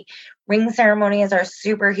ceremony be? Ring ceremonies are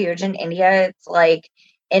super huge in India. It's like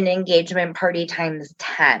an engagement party times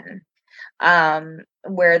 10.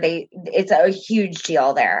 Where it's a huge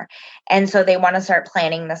deal there. And so they want to start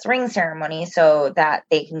planning this ring ceremony so that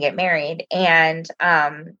they can get married. And,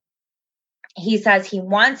 he says he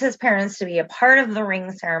wants his parents to be a part of the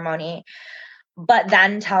ring ceremony, but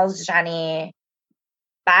then tells Jenny,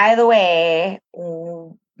 by the way,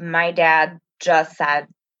 my dad just said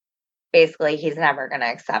basically he's never going to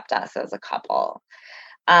accept us as a couple.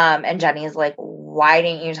 And Jenny's like, why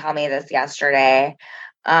didn't you tell me this yesterday?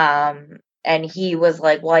 And he was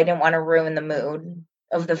like, well, I didn't want to ruin the mood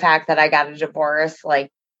of the fact that I got a divorce,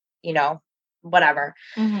 like, you know, whatever.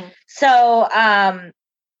 Mm-hmm. So,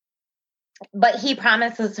 but he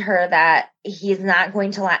promises her that he's not going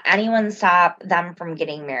to let anyone stop them from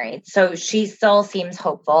getting married. So she still seems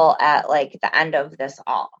hopeful at like the end of this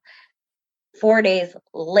all. 4 days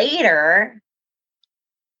later,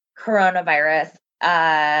 coronavirus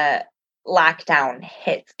lockdown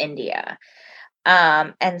hits India.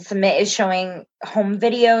 And Sumit is showing home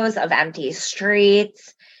videos of empty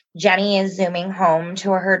streets. Jenny is zooming home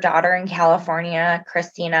to her daughter in California,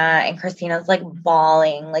 Christina, and Christina's like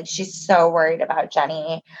bawling. Like she's so worried about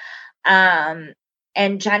Jenny. And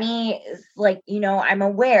Jenny is like, you know, I'm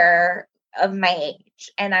aware of my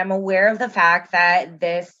age and I'm aware of the fact that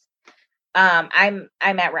this, I'm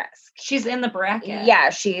at risk. She's in the bracket.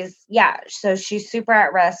 So she's super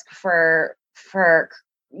at risk for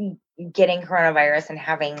getting coronavirus and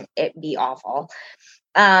having it be awful.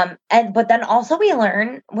 But then also we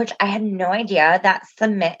learn, which I had no idea, that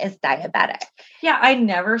Sumit is diabetic. Yeah, I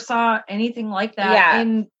never saw anything like that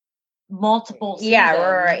in multiple seasons. Yeah,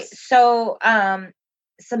 right. So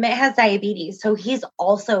Sumit has diabetes, so he's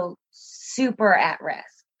also super at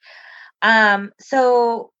risk.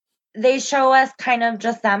 So they show us kind of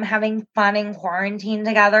just them having fun in quarantine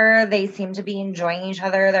together. They seem to be enjoying each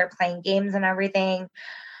other. They're playing games and everything.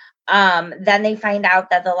 Then they find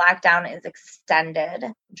out that the lockdown is extended,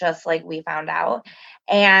 just like we found out.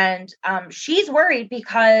 And she's worried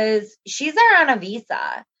because she's there on a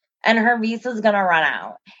visa and her visa is going to run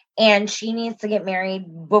out. And she needs to get married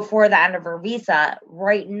before the end of her visa.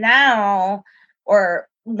 Right now, or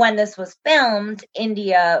when this was filmed,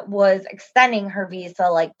 India was extending her visa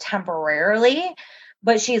like temporarily.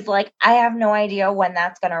 But she's like, I have no idea when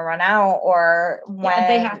that's going to run out or when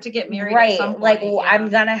they have to get married right, at some point. Like, I'm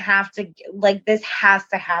going to have to, like, this has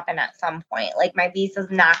to happen at some point. Like, my visa's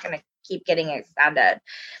not going to keep getting extended.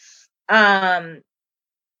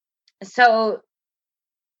 So,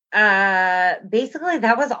 basically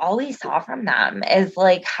that was all we saw from them is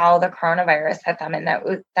like how the coronavirus hit them. And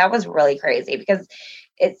that was really crazy because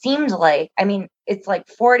it seemed like, I mean, it's like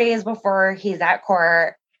 4 days before he's at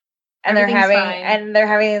court. And they're having, and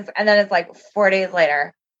then it's like 4 days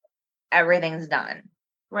later, everything's done.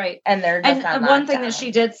 Right. And they're just and one thing that she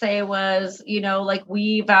did say was, you know, like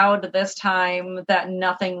we vowed this time that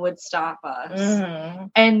nothing would stop us. Mm-hmm.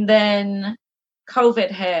 And then COVID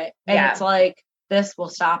hit and it's like, this will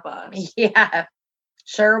stop us. Yeah.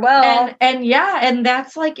 Sure will. And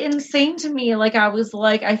that's like insane to me. Like I was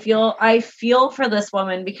like, I feel for this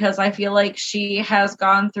woman because I feel like she has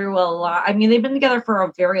gone through a lot. I mean, they've been together for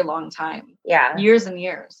a very long time. Yeah. Years and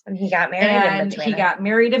years. And he got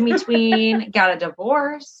married in between, got a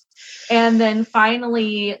divorce. And then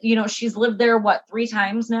finally, you know, she's lived there, 3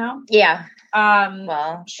 times now? Yeah.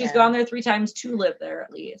 She's gone there 3 times to live there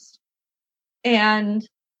at least. And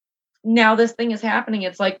now this thing is happening.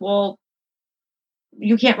 It's like, well,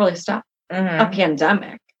 you can't really stop a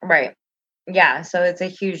pandemic. Right. Yeah. So it's a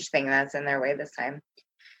huge thing that's in their way this time.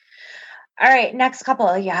 All right. Next couple.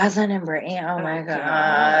 Yazan and Brittany. Oh my God.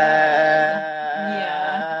 Yeah.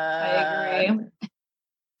 I agree.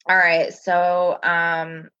 All right. So,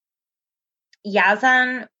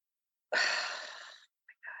 Yazan.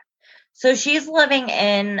 So she's living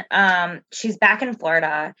in, she's back in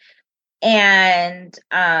Florida and,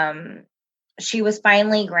 she was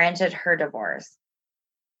finally granted her divorce.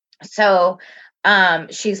 So,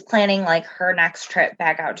 she's planning like her next trip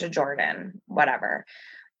back out to Jordan, whatever.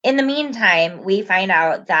 In the meantime, we find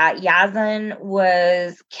out that Yazan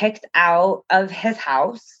was kicked out of his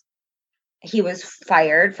house. He was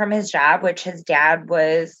fired from his job, which his dad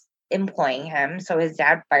was employing him. So his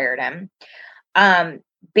dad fired him.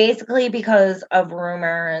 Basically because of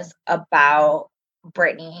rumors about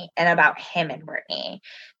Brittany and about him and Brittany.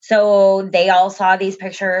 So they all saw these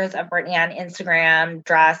pictures of Brittany on Instagram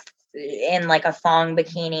dressed in like a thong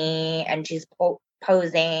bikini and she's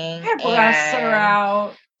posing. Her breasts are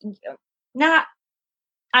out. Not,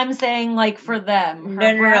 I'm saying like for them.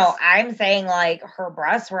 No. I'm saying like her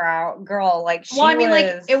breasts were out. Girl, like she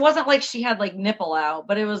like it wasn't like she had like nipple out,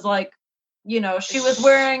 but it was like, you know, she was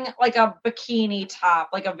wearing like a bikini top,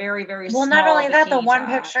 like a very, very small. Well, not only that, the one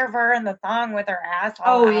picture of her in the thong with her ass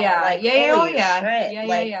all out. Yeah. Like,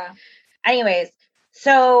 Yeah. Anyways,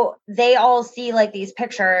 so they all see like these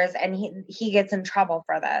pictures and he gets in trouble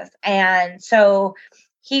for this. And so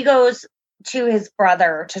he goes to his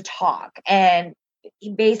brother to talk. And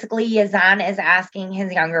basically Yazan is asking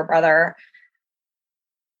his younger brother,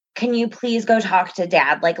 can you please go talk to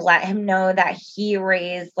dad? Like, let him know that he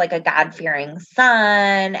raised like a God-fearing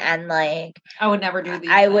son. And like, I would never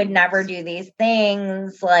do these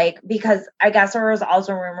things. Like, because I guess there was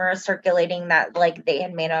also rumors circulating that like they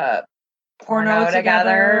had made a porno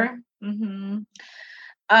together.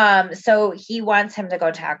 Mm-hmm. So he wants him to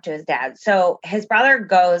go talk to his dad. So his brother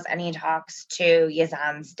goes and he talks to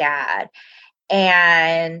Yazan's dad.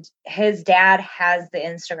 And his dad has the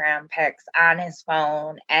Instagram pics on his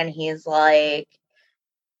phone. And he's like,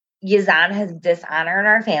 Yazan has dishonored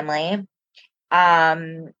our family.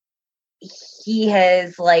 He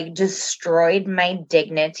has like destroyed my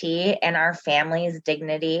dignity and our family's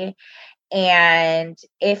dignity. And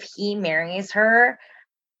if he marries her,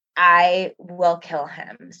 I will kill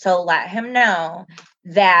him. So let him know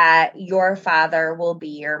that your father will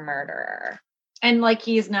be your murderer. And like,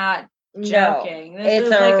 he's not joking. No, it's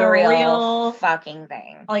like a real fucking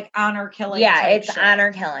thing. Like honor killing. Yeah, it's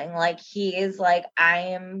honor killing. Like he is like, I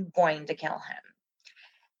am going to kill him.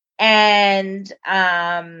 And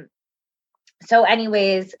so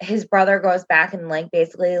anyways, his brother goes back and like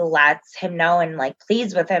basically lets him know and like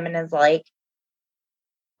pleads with him and is like,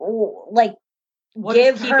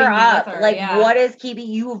 give her up. What is keeping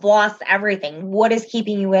you've lost everything? What is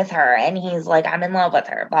keeping you with her? And he's like, I'm in love with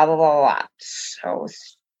her. Blah blah blah blah. So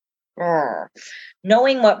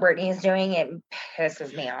knowing what Brittany's doing, it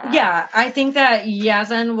pisses me off. Yeah, I think that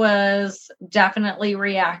Yazan was definitely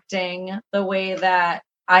reacting the way that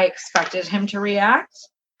I expected him to react.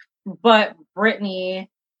 But Brittany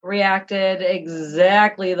reacted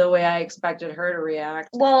exactly the way I expected her to react.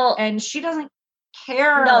 Well, and she doesn't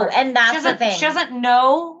care. No, and that's the thing. She doesn't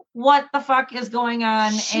know what the fuck is going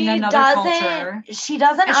on in another culture. She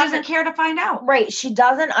doesn't. And she doesn't care to find out. Right. She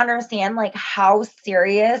doesn't understand like how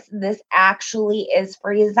serious this actually is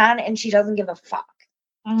for Yazan, and she doesn't give a fuck.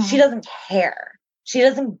 Mm-hmm. She doesn't care. She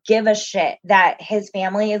doesn't give a shit that his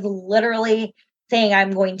family is literally saying,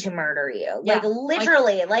 I'm going to murder you. Yeah. Like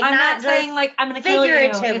literally. Like I'm not saying like I'm gonna kill you.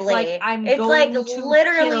 It's like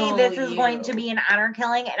literally this is going to be an honor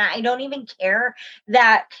killing, and I don't even care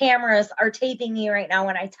that cameras are taping me right now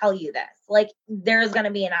when I tell you this. Like there's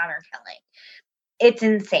gonna be an honor killing. It's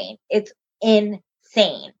insane. It's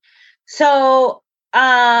insane. So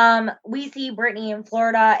we see Brittany in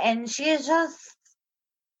Florida, and she is just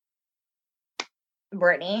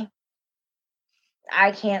Brittany.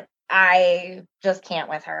 I just can't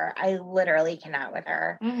with her. I literally cannot with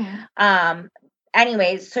her. Mm-hmm.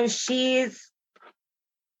 Anyways, so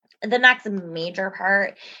the next major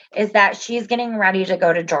part is that she's getting ready to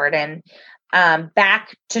go to Jordan,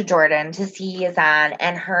 back to Jordan to see Yazan,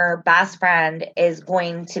 and her best friend is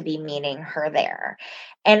going to be meeting her there.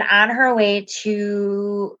 And on her way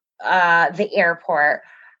to the airport,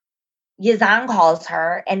 Yazan calls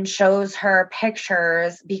her and shows her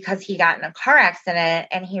pictures because he got in a car accident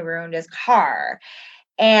and he ruined his car.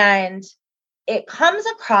 And it comes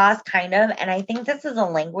across kind of, and I think this is a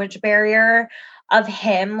language barrier of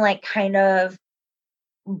him like kind of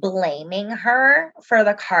blaming her for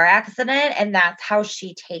the car accident, and that's how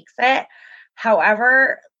she takes it.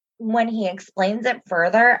 However, when he explains it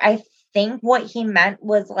further, I think what he meant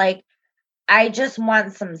was like, I just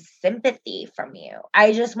want some sympathy from you.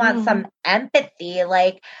 I just want some empathy.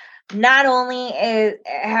 Like, not only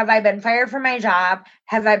have I been fired from my job,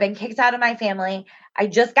 have I been kicked out of my family, I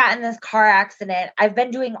just got in this car accident. I've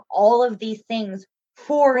been doing all of these things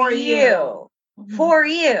for you. Mm-hmm. For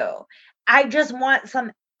you. I just want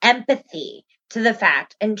some empathy to the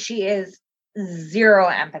fact. And she is zero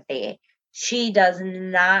empathy. She does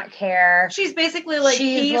not care. She's basically like,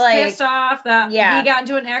 he's like, pissed off that he got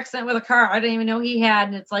into an accident with a car I didn't even know he had.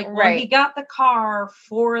 And it's like, well, he got the car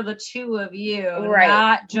for the two of you,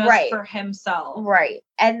 not just for himself. Right.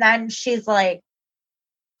 And then she's like,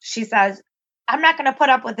 she says, I'm not going to put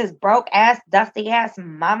up with this broke ass, dusty ass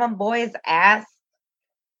mama boy's ass.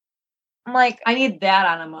 I'm like, I need that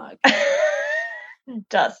on a mug.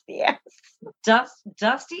 Dusty ass.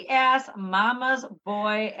 Dusty ass mama's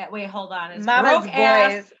boy. Wait, hold on. It's mama's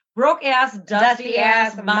broke ass, dusty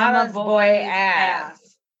ass, mama's boy ass.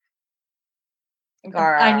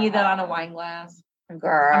 Girl. I need that on a wine glass.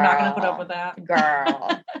 Girl. I'm not going to put up with that.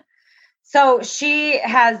 Girl. So she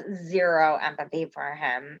has zero empathy for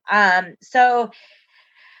him. So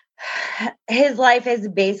his life has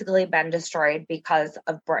basically been destroyed because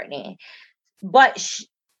of Brittany. But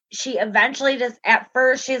she eventually just, at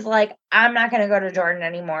first, she's like, I'm not going to go to Jordan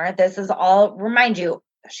anymore. This is all, remind you,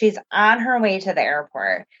 she's on her way to the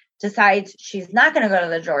airport, decides she's not going to go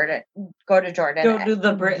to Jordan. Go do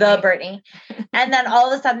the Brittany. And then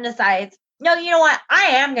all of a sudden decides, no, you know what?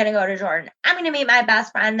 I am going to go to Jordan. I'm going to meet my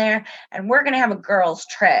best friend there, and we're going to have a girls'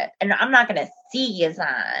 trip, and I'm not going to see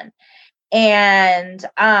Yazan. And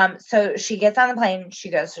so she gets on the plane. She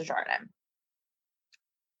goes to Jordan.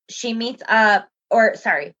 She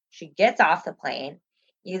gets off the plane.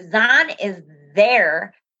 Yazan is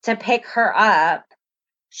there to pick her up.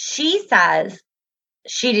 She says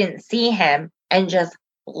she didn't see him and just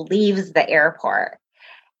leaves the airport.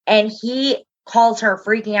 And he calls her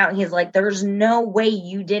freaking out. He's like, there's no way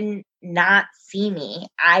you didn't not see me.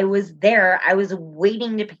 I was there. I was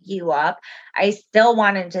waiting to pick you up. I still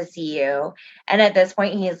wanted to see you. And at this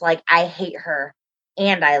point, he's like, I hate her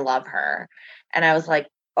and I love her. And I was like,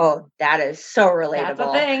 oh, that is so relatable. That's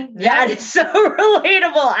a thing. That is so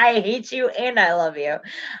relatable. I hate you and I love you.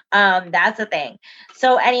 That's a thing.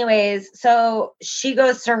 So anyways, so she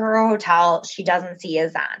goes to her hotel. She doesn't see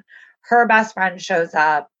Yazan. Her best friend shows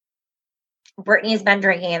up. Brittany's been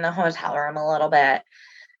drinking in the hotel room a little bit.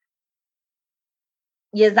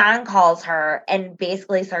 Yazan calls her and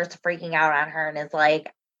basically starts freaking out on her and is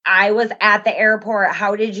like, I was at the airport.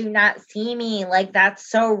 How did you not see me? Like, that's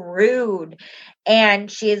so rude.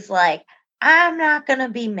 And she's like, I'm not going to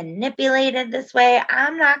be manipulated this way.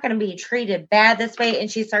 I'm not going to be treated bad this way.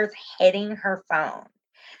 And she starts hitting her phone.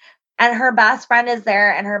 And her best friend is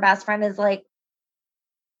there. And her best friend is like,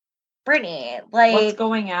 Brittany, like, what's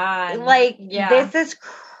going on? Like, this is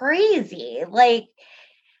crazy. Like,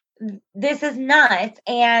 this is nuts.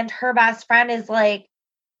 And her best friend is like,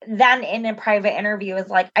 then in a private interview is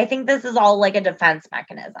like, I think this is all like a defense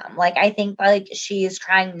mechanism. Like, I think like she's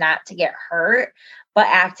trying not to get hurt, but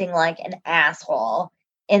acting like an asshole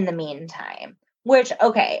in the meantime. Which,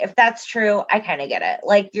 okay, if that's true, I kind of get it.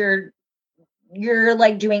 Like, you're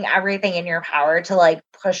like doing everything in your power to like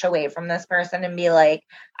push away from this person and be like,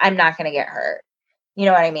 I'm not going to get hurt. You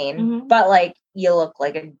know what I mean? Mhm. But like, you look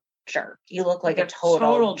like a jerk. You look like a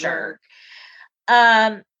total jerk.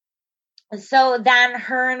 So then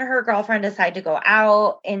her and her girlfriend decide to go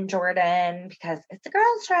out in Jordan because it's a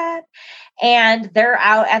girls' trip. And they're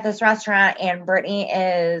out at this restaurant and Brittany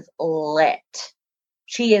is lit.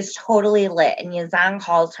 She is totally lit. And Yazan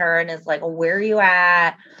calls her and is like, where are you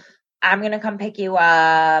at? I'm going to come pick you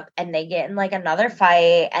up. And they get in like another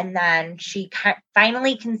fight. And then she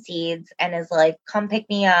finally concedes and is like, come pick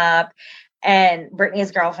me up. And Brittany's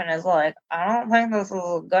girlfriend is like, I don't think this is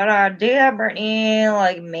a good idea, Brittany.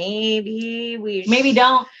 Like, maybe we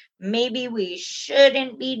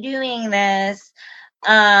shouldn't be doing this.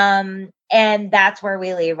 And that's where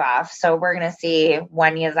we leave off. So we're going to see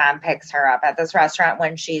when Yazan picks her up at this restaurant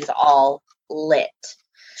when she's all lit.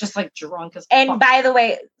 Just like drunk as And fuck. by the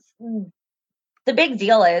way, the big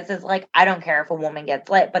deal is like, I don't care if a woman gets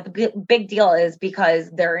lit, but the big deal is because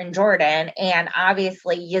they're in Jordan, and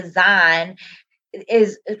obviously Yazan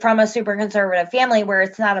is from a super conservative family where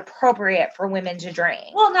it's not appropriate for women to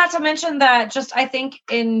drink. Well, not to mention that just, I think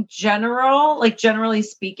in general, like generally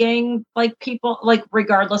speaking, like people, like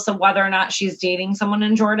regardless of whether or not she's dating someone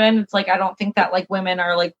in Jordan, it's like, I don't think that like women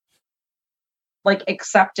are like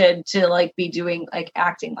accepted to like be doing, like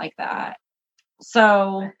acting like that.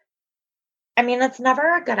 So I mean, it's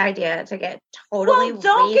never a good idea to get totally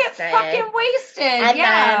don't wasted. get fucking wasted.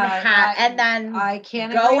 And then I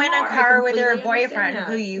can't go agree in more. a car with your completely boyfriend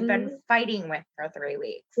understand who that. you've been fighting with for 3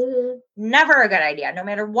 weeks. Never a good idea, no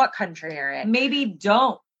matter what country you're in. Maybe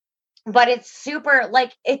don't. But it's super,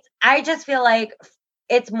 like, I just feel like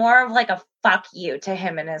it's more of like a fuck you to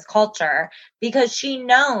him and his culture, because she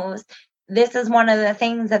knows this is one of the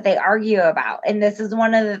things that they argue about. And this is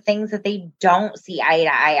one of the things that they don't see eye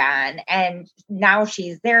to eye on. And now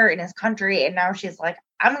she's there in his country. And now she's like,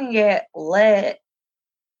 I'm going to get lit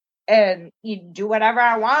and you do whatever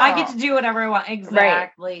I want. I get to do whatever I want.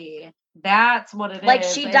 Exactly. Right. That's what it like,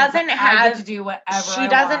 is. She doesn't have, I get to do whatever she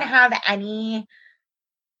doesn't have any,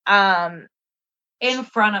 in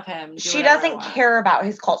front of him. She doesn't care about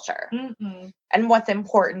his culture and what's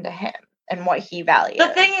important to him and what he values.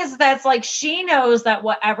 The thing is, that's like, she knows that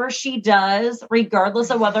whatever she does, regardless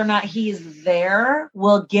of whether or not he's there,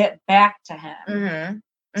 will get back to him.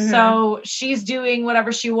 So she's doing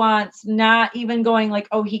whatever she wants, not even going like,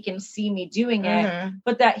 oh, he can see me doing it,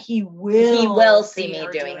 but that he will see me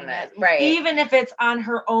doing it. Right. Even if it's on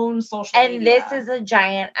her own social media. And this is a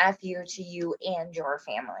giant F you to you and your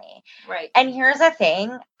family. Right. And here's the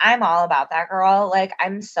thing. I'm all about that, girl. Like,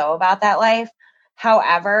 I'm so about that life.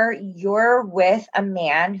 However, you're with a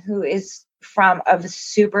man who is from a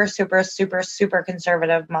super, super, super, super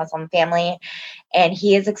conservative Muslim family. And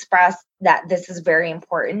he has expressed that this is very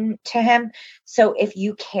important to him. So if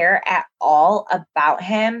you care at all about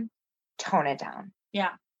him, tone it down.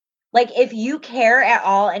 Yeah. Like, if you care at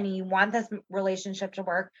all and you want this relationship to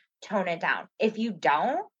work, tone it down. If you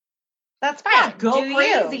don't, that's fine. Yeah, go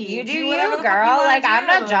crazy. You do you, girl. Like, I'm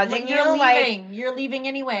not judging you. Like, you're leaving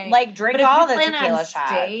anyway. Like, drink all the tequila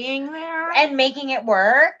shots. Staying there and making it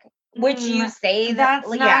work, which you say that's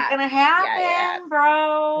not gonna happen,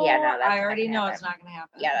 bro. Yeah, no, I already know it's not gonna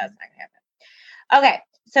happen. Yeah, that's not gonna happen. Okay,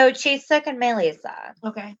 so Chasik and Melissa.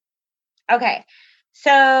 Okay.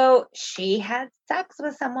 So she had sex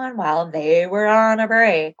with someone while they were on a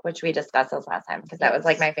break, which we discussed this last time because that was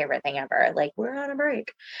like my favorite thing ever. Like, we're on a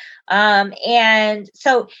break. And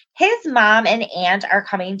so his mom and aunt are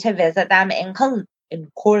coming to visit them in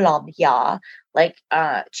Colombia, like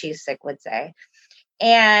Chasik would say.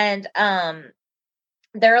 And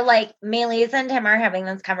they're like, Melissa and Tim are having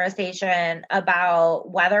this conversation about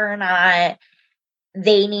whether or not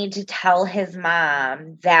they need to tell his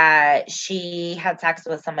mom that she had sex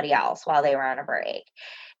with somebody else while they were on a break.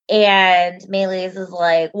 And Melissa is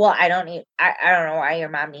like, well, I don't know why your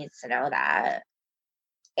mom needs to know that.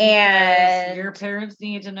 And your parents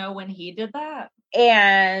need to know when he did that.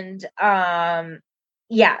 And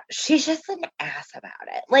yeah, she's just an ass about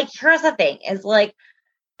it. Like, here's the thing is, like,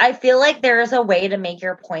 I feel like there's a way to make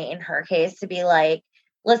your point in her case to be like,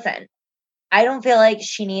 listen, I don't feel like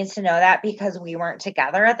she needs to know that because we weren't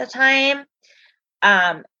together at the time.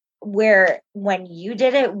 where when you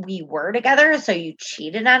did it, we were together, so you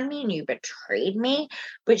cheated on me and you betrayed me,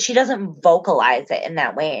 but she doesn't vocalize it in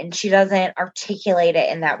that way and she doesn't articulate it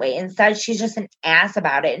in that way. Instead, she's just an ass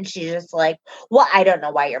about it and she's just like, well, I don't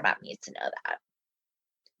know why your mom needs to know that.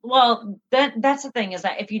 Well, that's the thing is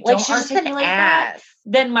that if you Like, don't she's just an articulate that, ass.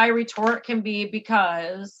 then my retort can be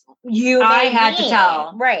because You I made had me. to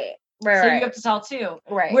tell. Right. So Right. you have to tell too.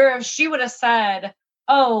 Right. Where if she would have said,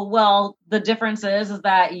 oh, well, the difference is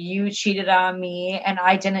that you cheated on me and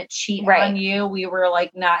I didn't cheat Right. on you. We were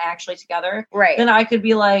like not actually together. Right. Then I could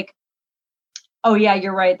be like, oh yeah,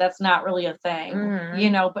 you're right. That's not really a thing, Mhm. you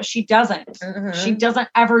know, but she doesn't. Mhm. She doesn't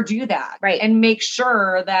ever do that. Right. And make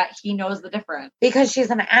sure that he knows the difference. Because she's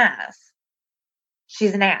an ass.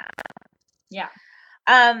 She's an ass. Yeah.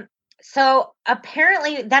 So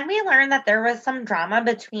apparently then we learned that there was some drama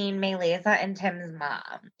between Melissa and Tim's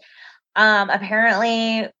mom.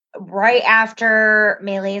 Apparently right after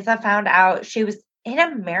Melissa found out she was in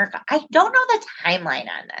America. I don't know the timeline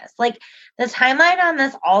on this. Like, the timeline on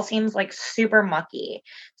this all seems like super mucky.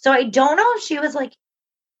 So I don't know if she was like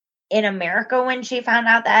in America when she found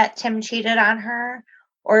out that Tim cheated on her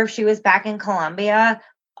or if she was back in Colombia.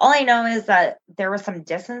 All I know is that there was some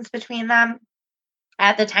distance between them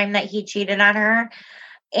at the time that he cheated on her.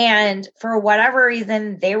 And for whatever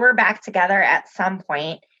reason, they were back together at some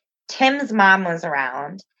point. Tim's mom was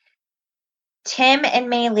around. Tim and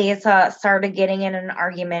Melissa started getting in an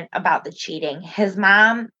argument about the cheating. His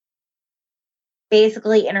mom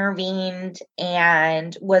basically intervened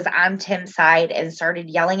and was on Tim's side and started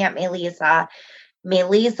yelling at Melissa.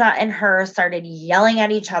 Melissa and her started yelling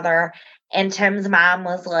at each other. And Tim's mom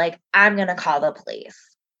was like, I'm going to call the police.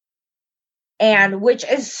 And which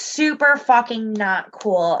is super fucking not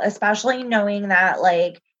cool, especially knowing that,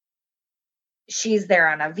 like, she's there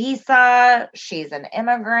on a visa, she's an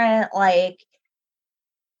immigrant. Like,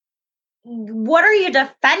 what are you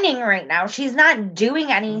defending right now? She's not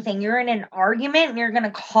doing anything. You're in an argument and you're going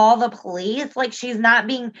to call the police. Like, she's not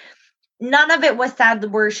being, none of it was said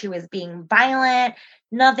where she was being violent.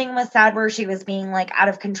 Nothing was said where she was being like out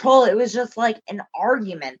of control. It was just like an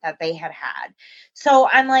argument that they had had. So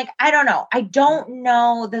I'm like, I don't know. I don't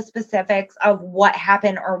know the specifics of what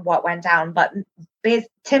happened or what went down, but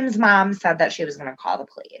Tim's mom said that she was going to call the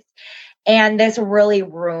police. And this really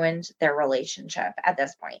ruined their relationship at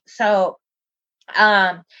this point. So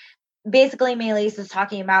basically Melissa is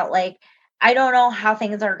talking about, like, I don't know how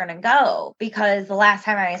things are going to go because the last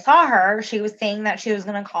time I saw her, she was saying that she was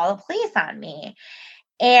going to call the police on me.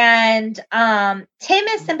 And Tim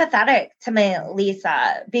is sympathetic to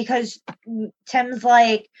Melissa because Tim's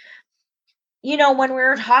like, you know, when we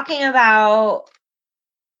were talking about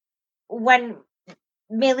when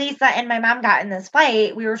Melissa and my mom got in this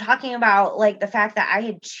fight, we were talking about like the fact that I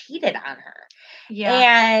had cheated on her. Yeah.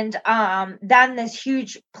 And then this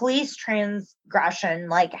huge police transgression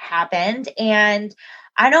like happened, and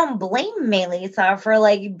I don't blame Melissa for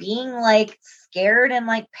like being like scared and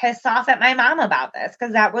like pissed off at my mom about this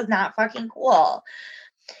because that was not fucking cool.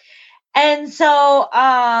 And so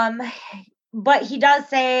but he does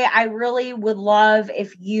say, I really would love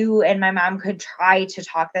if you and my mom could try to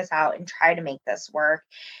talk this out and try to make this work.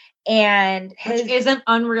 And which isn't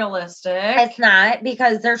unrealistic. It's not,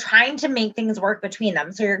 because they're trying to make things work between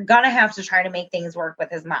them. So you're going to have to try to make things work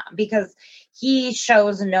with his mom because he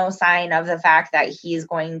shows no sign of the fact that he's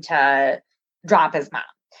going to drop his mom.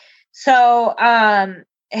 So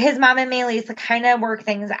his mom and Melissa kind of work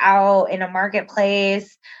things out in a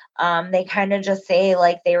marketplace. They kind of just say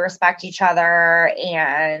like they respect each other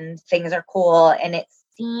and things are cool. And it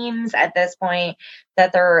seems at this point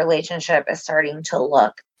that their relationship is starting to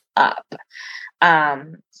look up.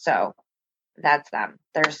 So that's them.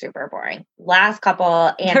 They're super boring. Last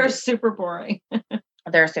couple, and they're super boring.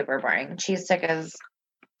 They're super boring. Cheese stick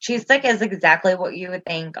is exactly what you would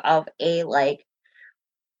think of a like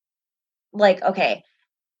okay,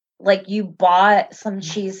 like you bought some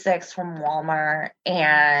cheese sticks from Walmart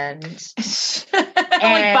and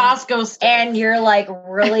like Bosco sticks. And you're like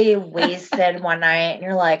really wasted one night and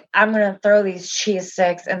you're like, I'm going to throw these cheese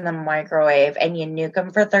sticks in the microwave, and you nuke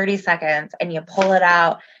them for 30 seconds and you pull it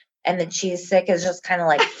out and the cheese stick is just kind of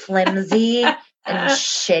like flimsy and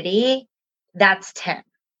shitty. That's Tim.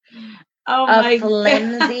 Oh my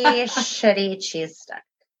flimsy, shitty cheese stick.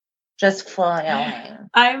 Just flailing.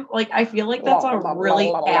 I feel like that's a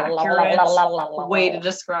really accurate way to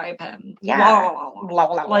describe him. Yeah.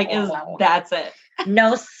 That's it.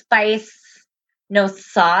 No spice, no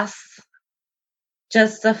sauce,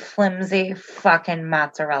 just a flimsy fucking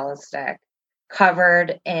mozzarella stick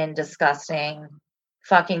covered in disgusting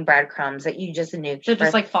fucking breadcrumbs that you just nuked. They're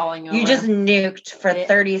just like falling over. You just nuked for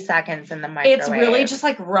 30 seconds in the microwave. It's really just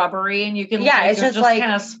like rubbery, and you can it's just like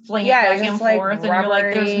kind of fling it back and forth, and you're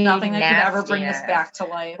like, there's nothing that could ever bring this back to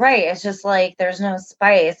life. Right. It's just like there's no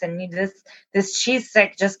spice, and this cheese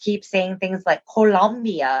stick just keeps saying things like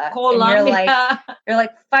Colombia. And you're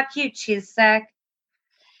like, fuck you, cheese stick.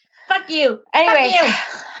 Fuck you. Anyway. Fuck you.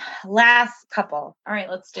 Last couple. All right,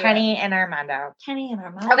 let's do Kenny and Armando. Kenny and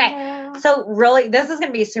Armando. Okay. So really, this is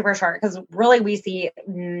going to be super short because really we see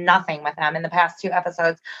nothing with them in the past 2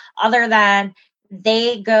 episodes other than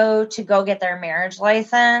they go get their marriage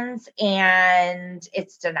license and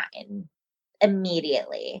it's denied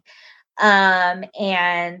immediately. But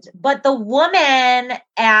the woman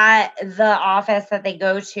at the office that they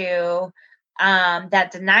go to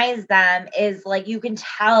that denies them is like, you can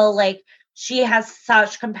tell like, she has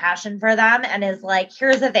such compassion for them and is like,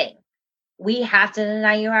 here's the thing. We have to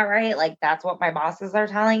deny you outright. Like, that's what my bosses are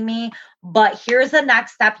telling me. But here's the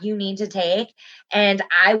next step you need to take. And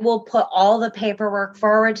I will put all the paperwork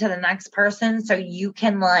forward to the next person so you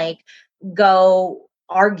can like go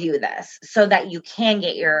argue this so that you can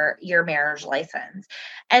get your marriage license.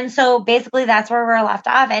 And so basically that's where we're left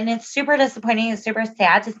off. And it's super disappointing. It's super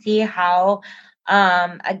sad to see how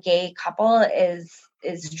a gay couple is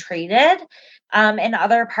treated in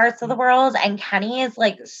other parts of the world. And Kenny is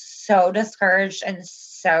like so discouraged and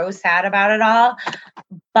so sad about it all.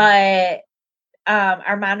 But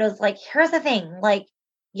Armando's like, here's the thing. Like,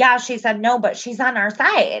 yeah, she said no, but she's on our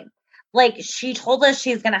side. Like, she told us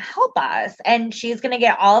she's going to help us and she's going to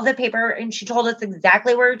get all of the paper. And she told us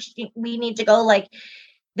exactly where we need to go. Like,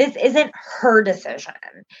 this isn't her decision.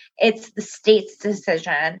 It's the state's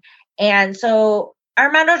decision. And so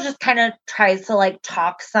Armando just kind of tries to like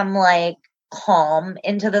talk some like calm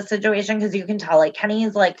into the situation because you can tell like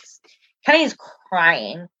Kenny's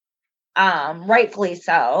crying, rightfully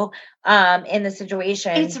so, in the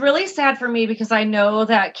situation. It's really sad for me because I know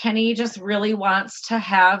that Kenny just really wants to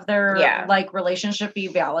have their like relationship be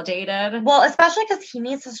validated. Well, especially because he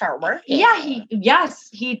needs to start working. Yeah,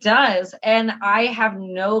 he does. And I have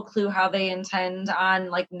no clue how they intend on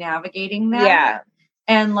like navigating that. Yeah.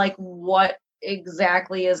 And like what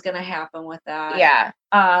exactly is going to happen with that. Yeah.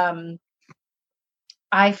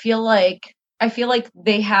 I feel like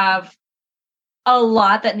they have a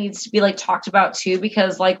lot that needs to be like talked about too,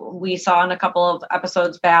 because like we saw in a couple of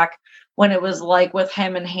episodes back when it was like with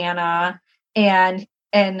him and Hannah and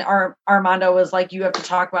Armando was like, you have to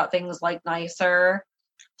talk about things like nicer.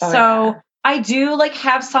 I do like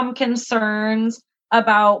have some concerns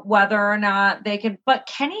about whether or not they can, but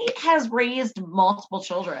Kenny has raised multiple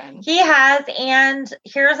children. He has. And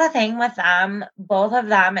here's the thing with them, both of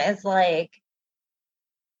them is like,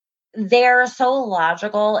 they're so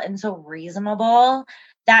logical and so reasonable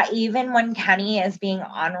that even when Kenny is being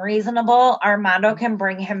unreasonable, Armando can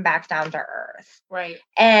bring him back down to earth. Right.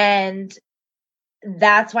 And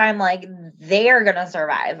that's why I'm like, they are going to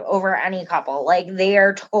survive over any couple. Like, they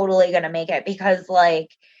are totally going to make it because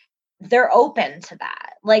like, they're open to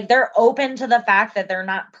that. Like, they're open to the fact that they're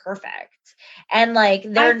not perfect. And like,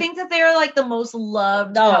 I think that they're like the most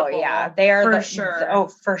loved couple. Yeah, they are for sure. Oh,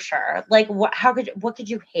 for sure. Like, what could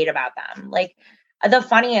you hate about them? Like, the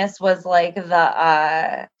funniest was like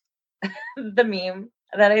the meme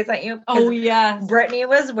that I sent you. Oh yeah. Brittany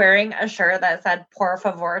was wearing a shirt that said "Por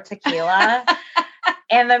favor tequila,"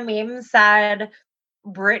 and the meme said,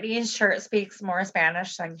 Brittany's shirt speaks more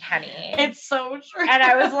Spanish than Kenny. It's so true. And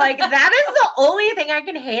I was like, that is the only thing I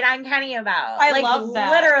can hate on Kenny about. I love that.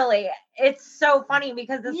 Literally. It's so funny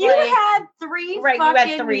because it's you had 3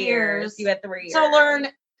 fucking years. You had 3 years. To learn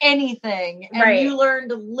anything. And you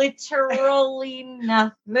learned literally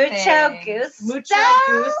nothing. Mucho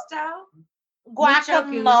gusto.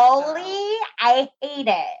 Guacamole. I hate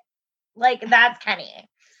it. Like, that's Kenny.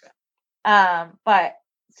 But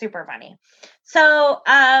super funny. So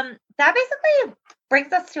that basically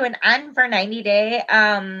brings us to an end for 90 Day.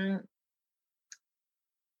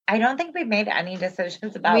 I don't think we've made any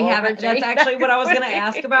decisions about we haven't. That's actually what I was going to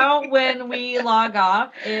ask about when we log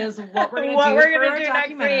off is what we're going to do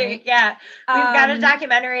next week. Yeah. We've got a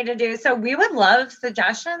documentary to do. So we would love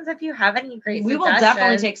suggestions if you have any great We suggestions. will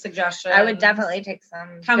definitely take suggestions. I would definitely take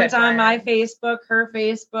some. Comment on my Facebook, her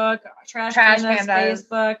Facebook, Trash Pandas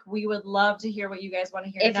Facebook. We would love to hear what you guys want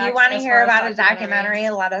to hear. If you want to hear about a documentary,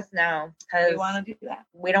 let us know. We want to do that.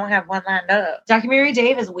 We don't have one lined up. Documentary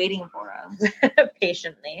Dave is waiting for us.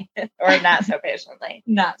 Patiently. Or not so patiently.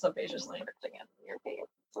 Not so patiently.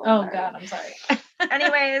 Oh God, I'm sorry.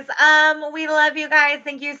 Anyways, we love you guys.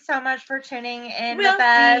 Thank you so much for tuning in with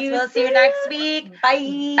us. We'll see you next week.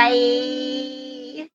 Bye. Bye.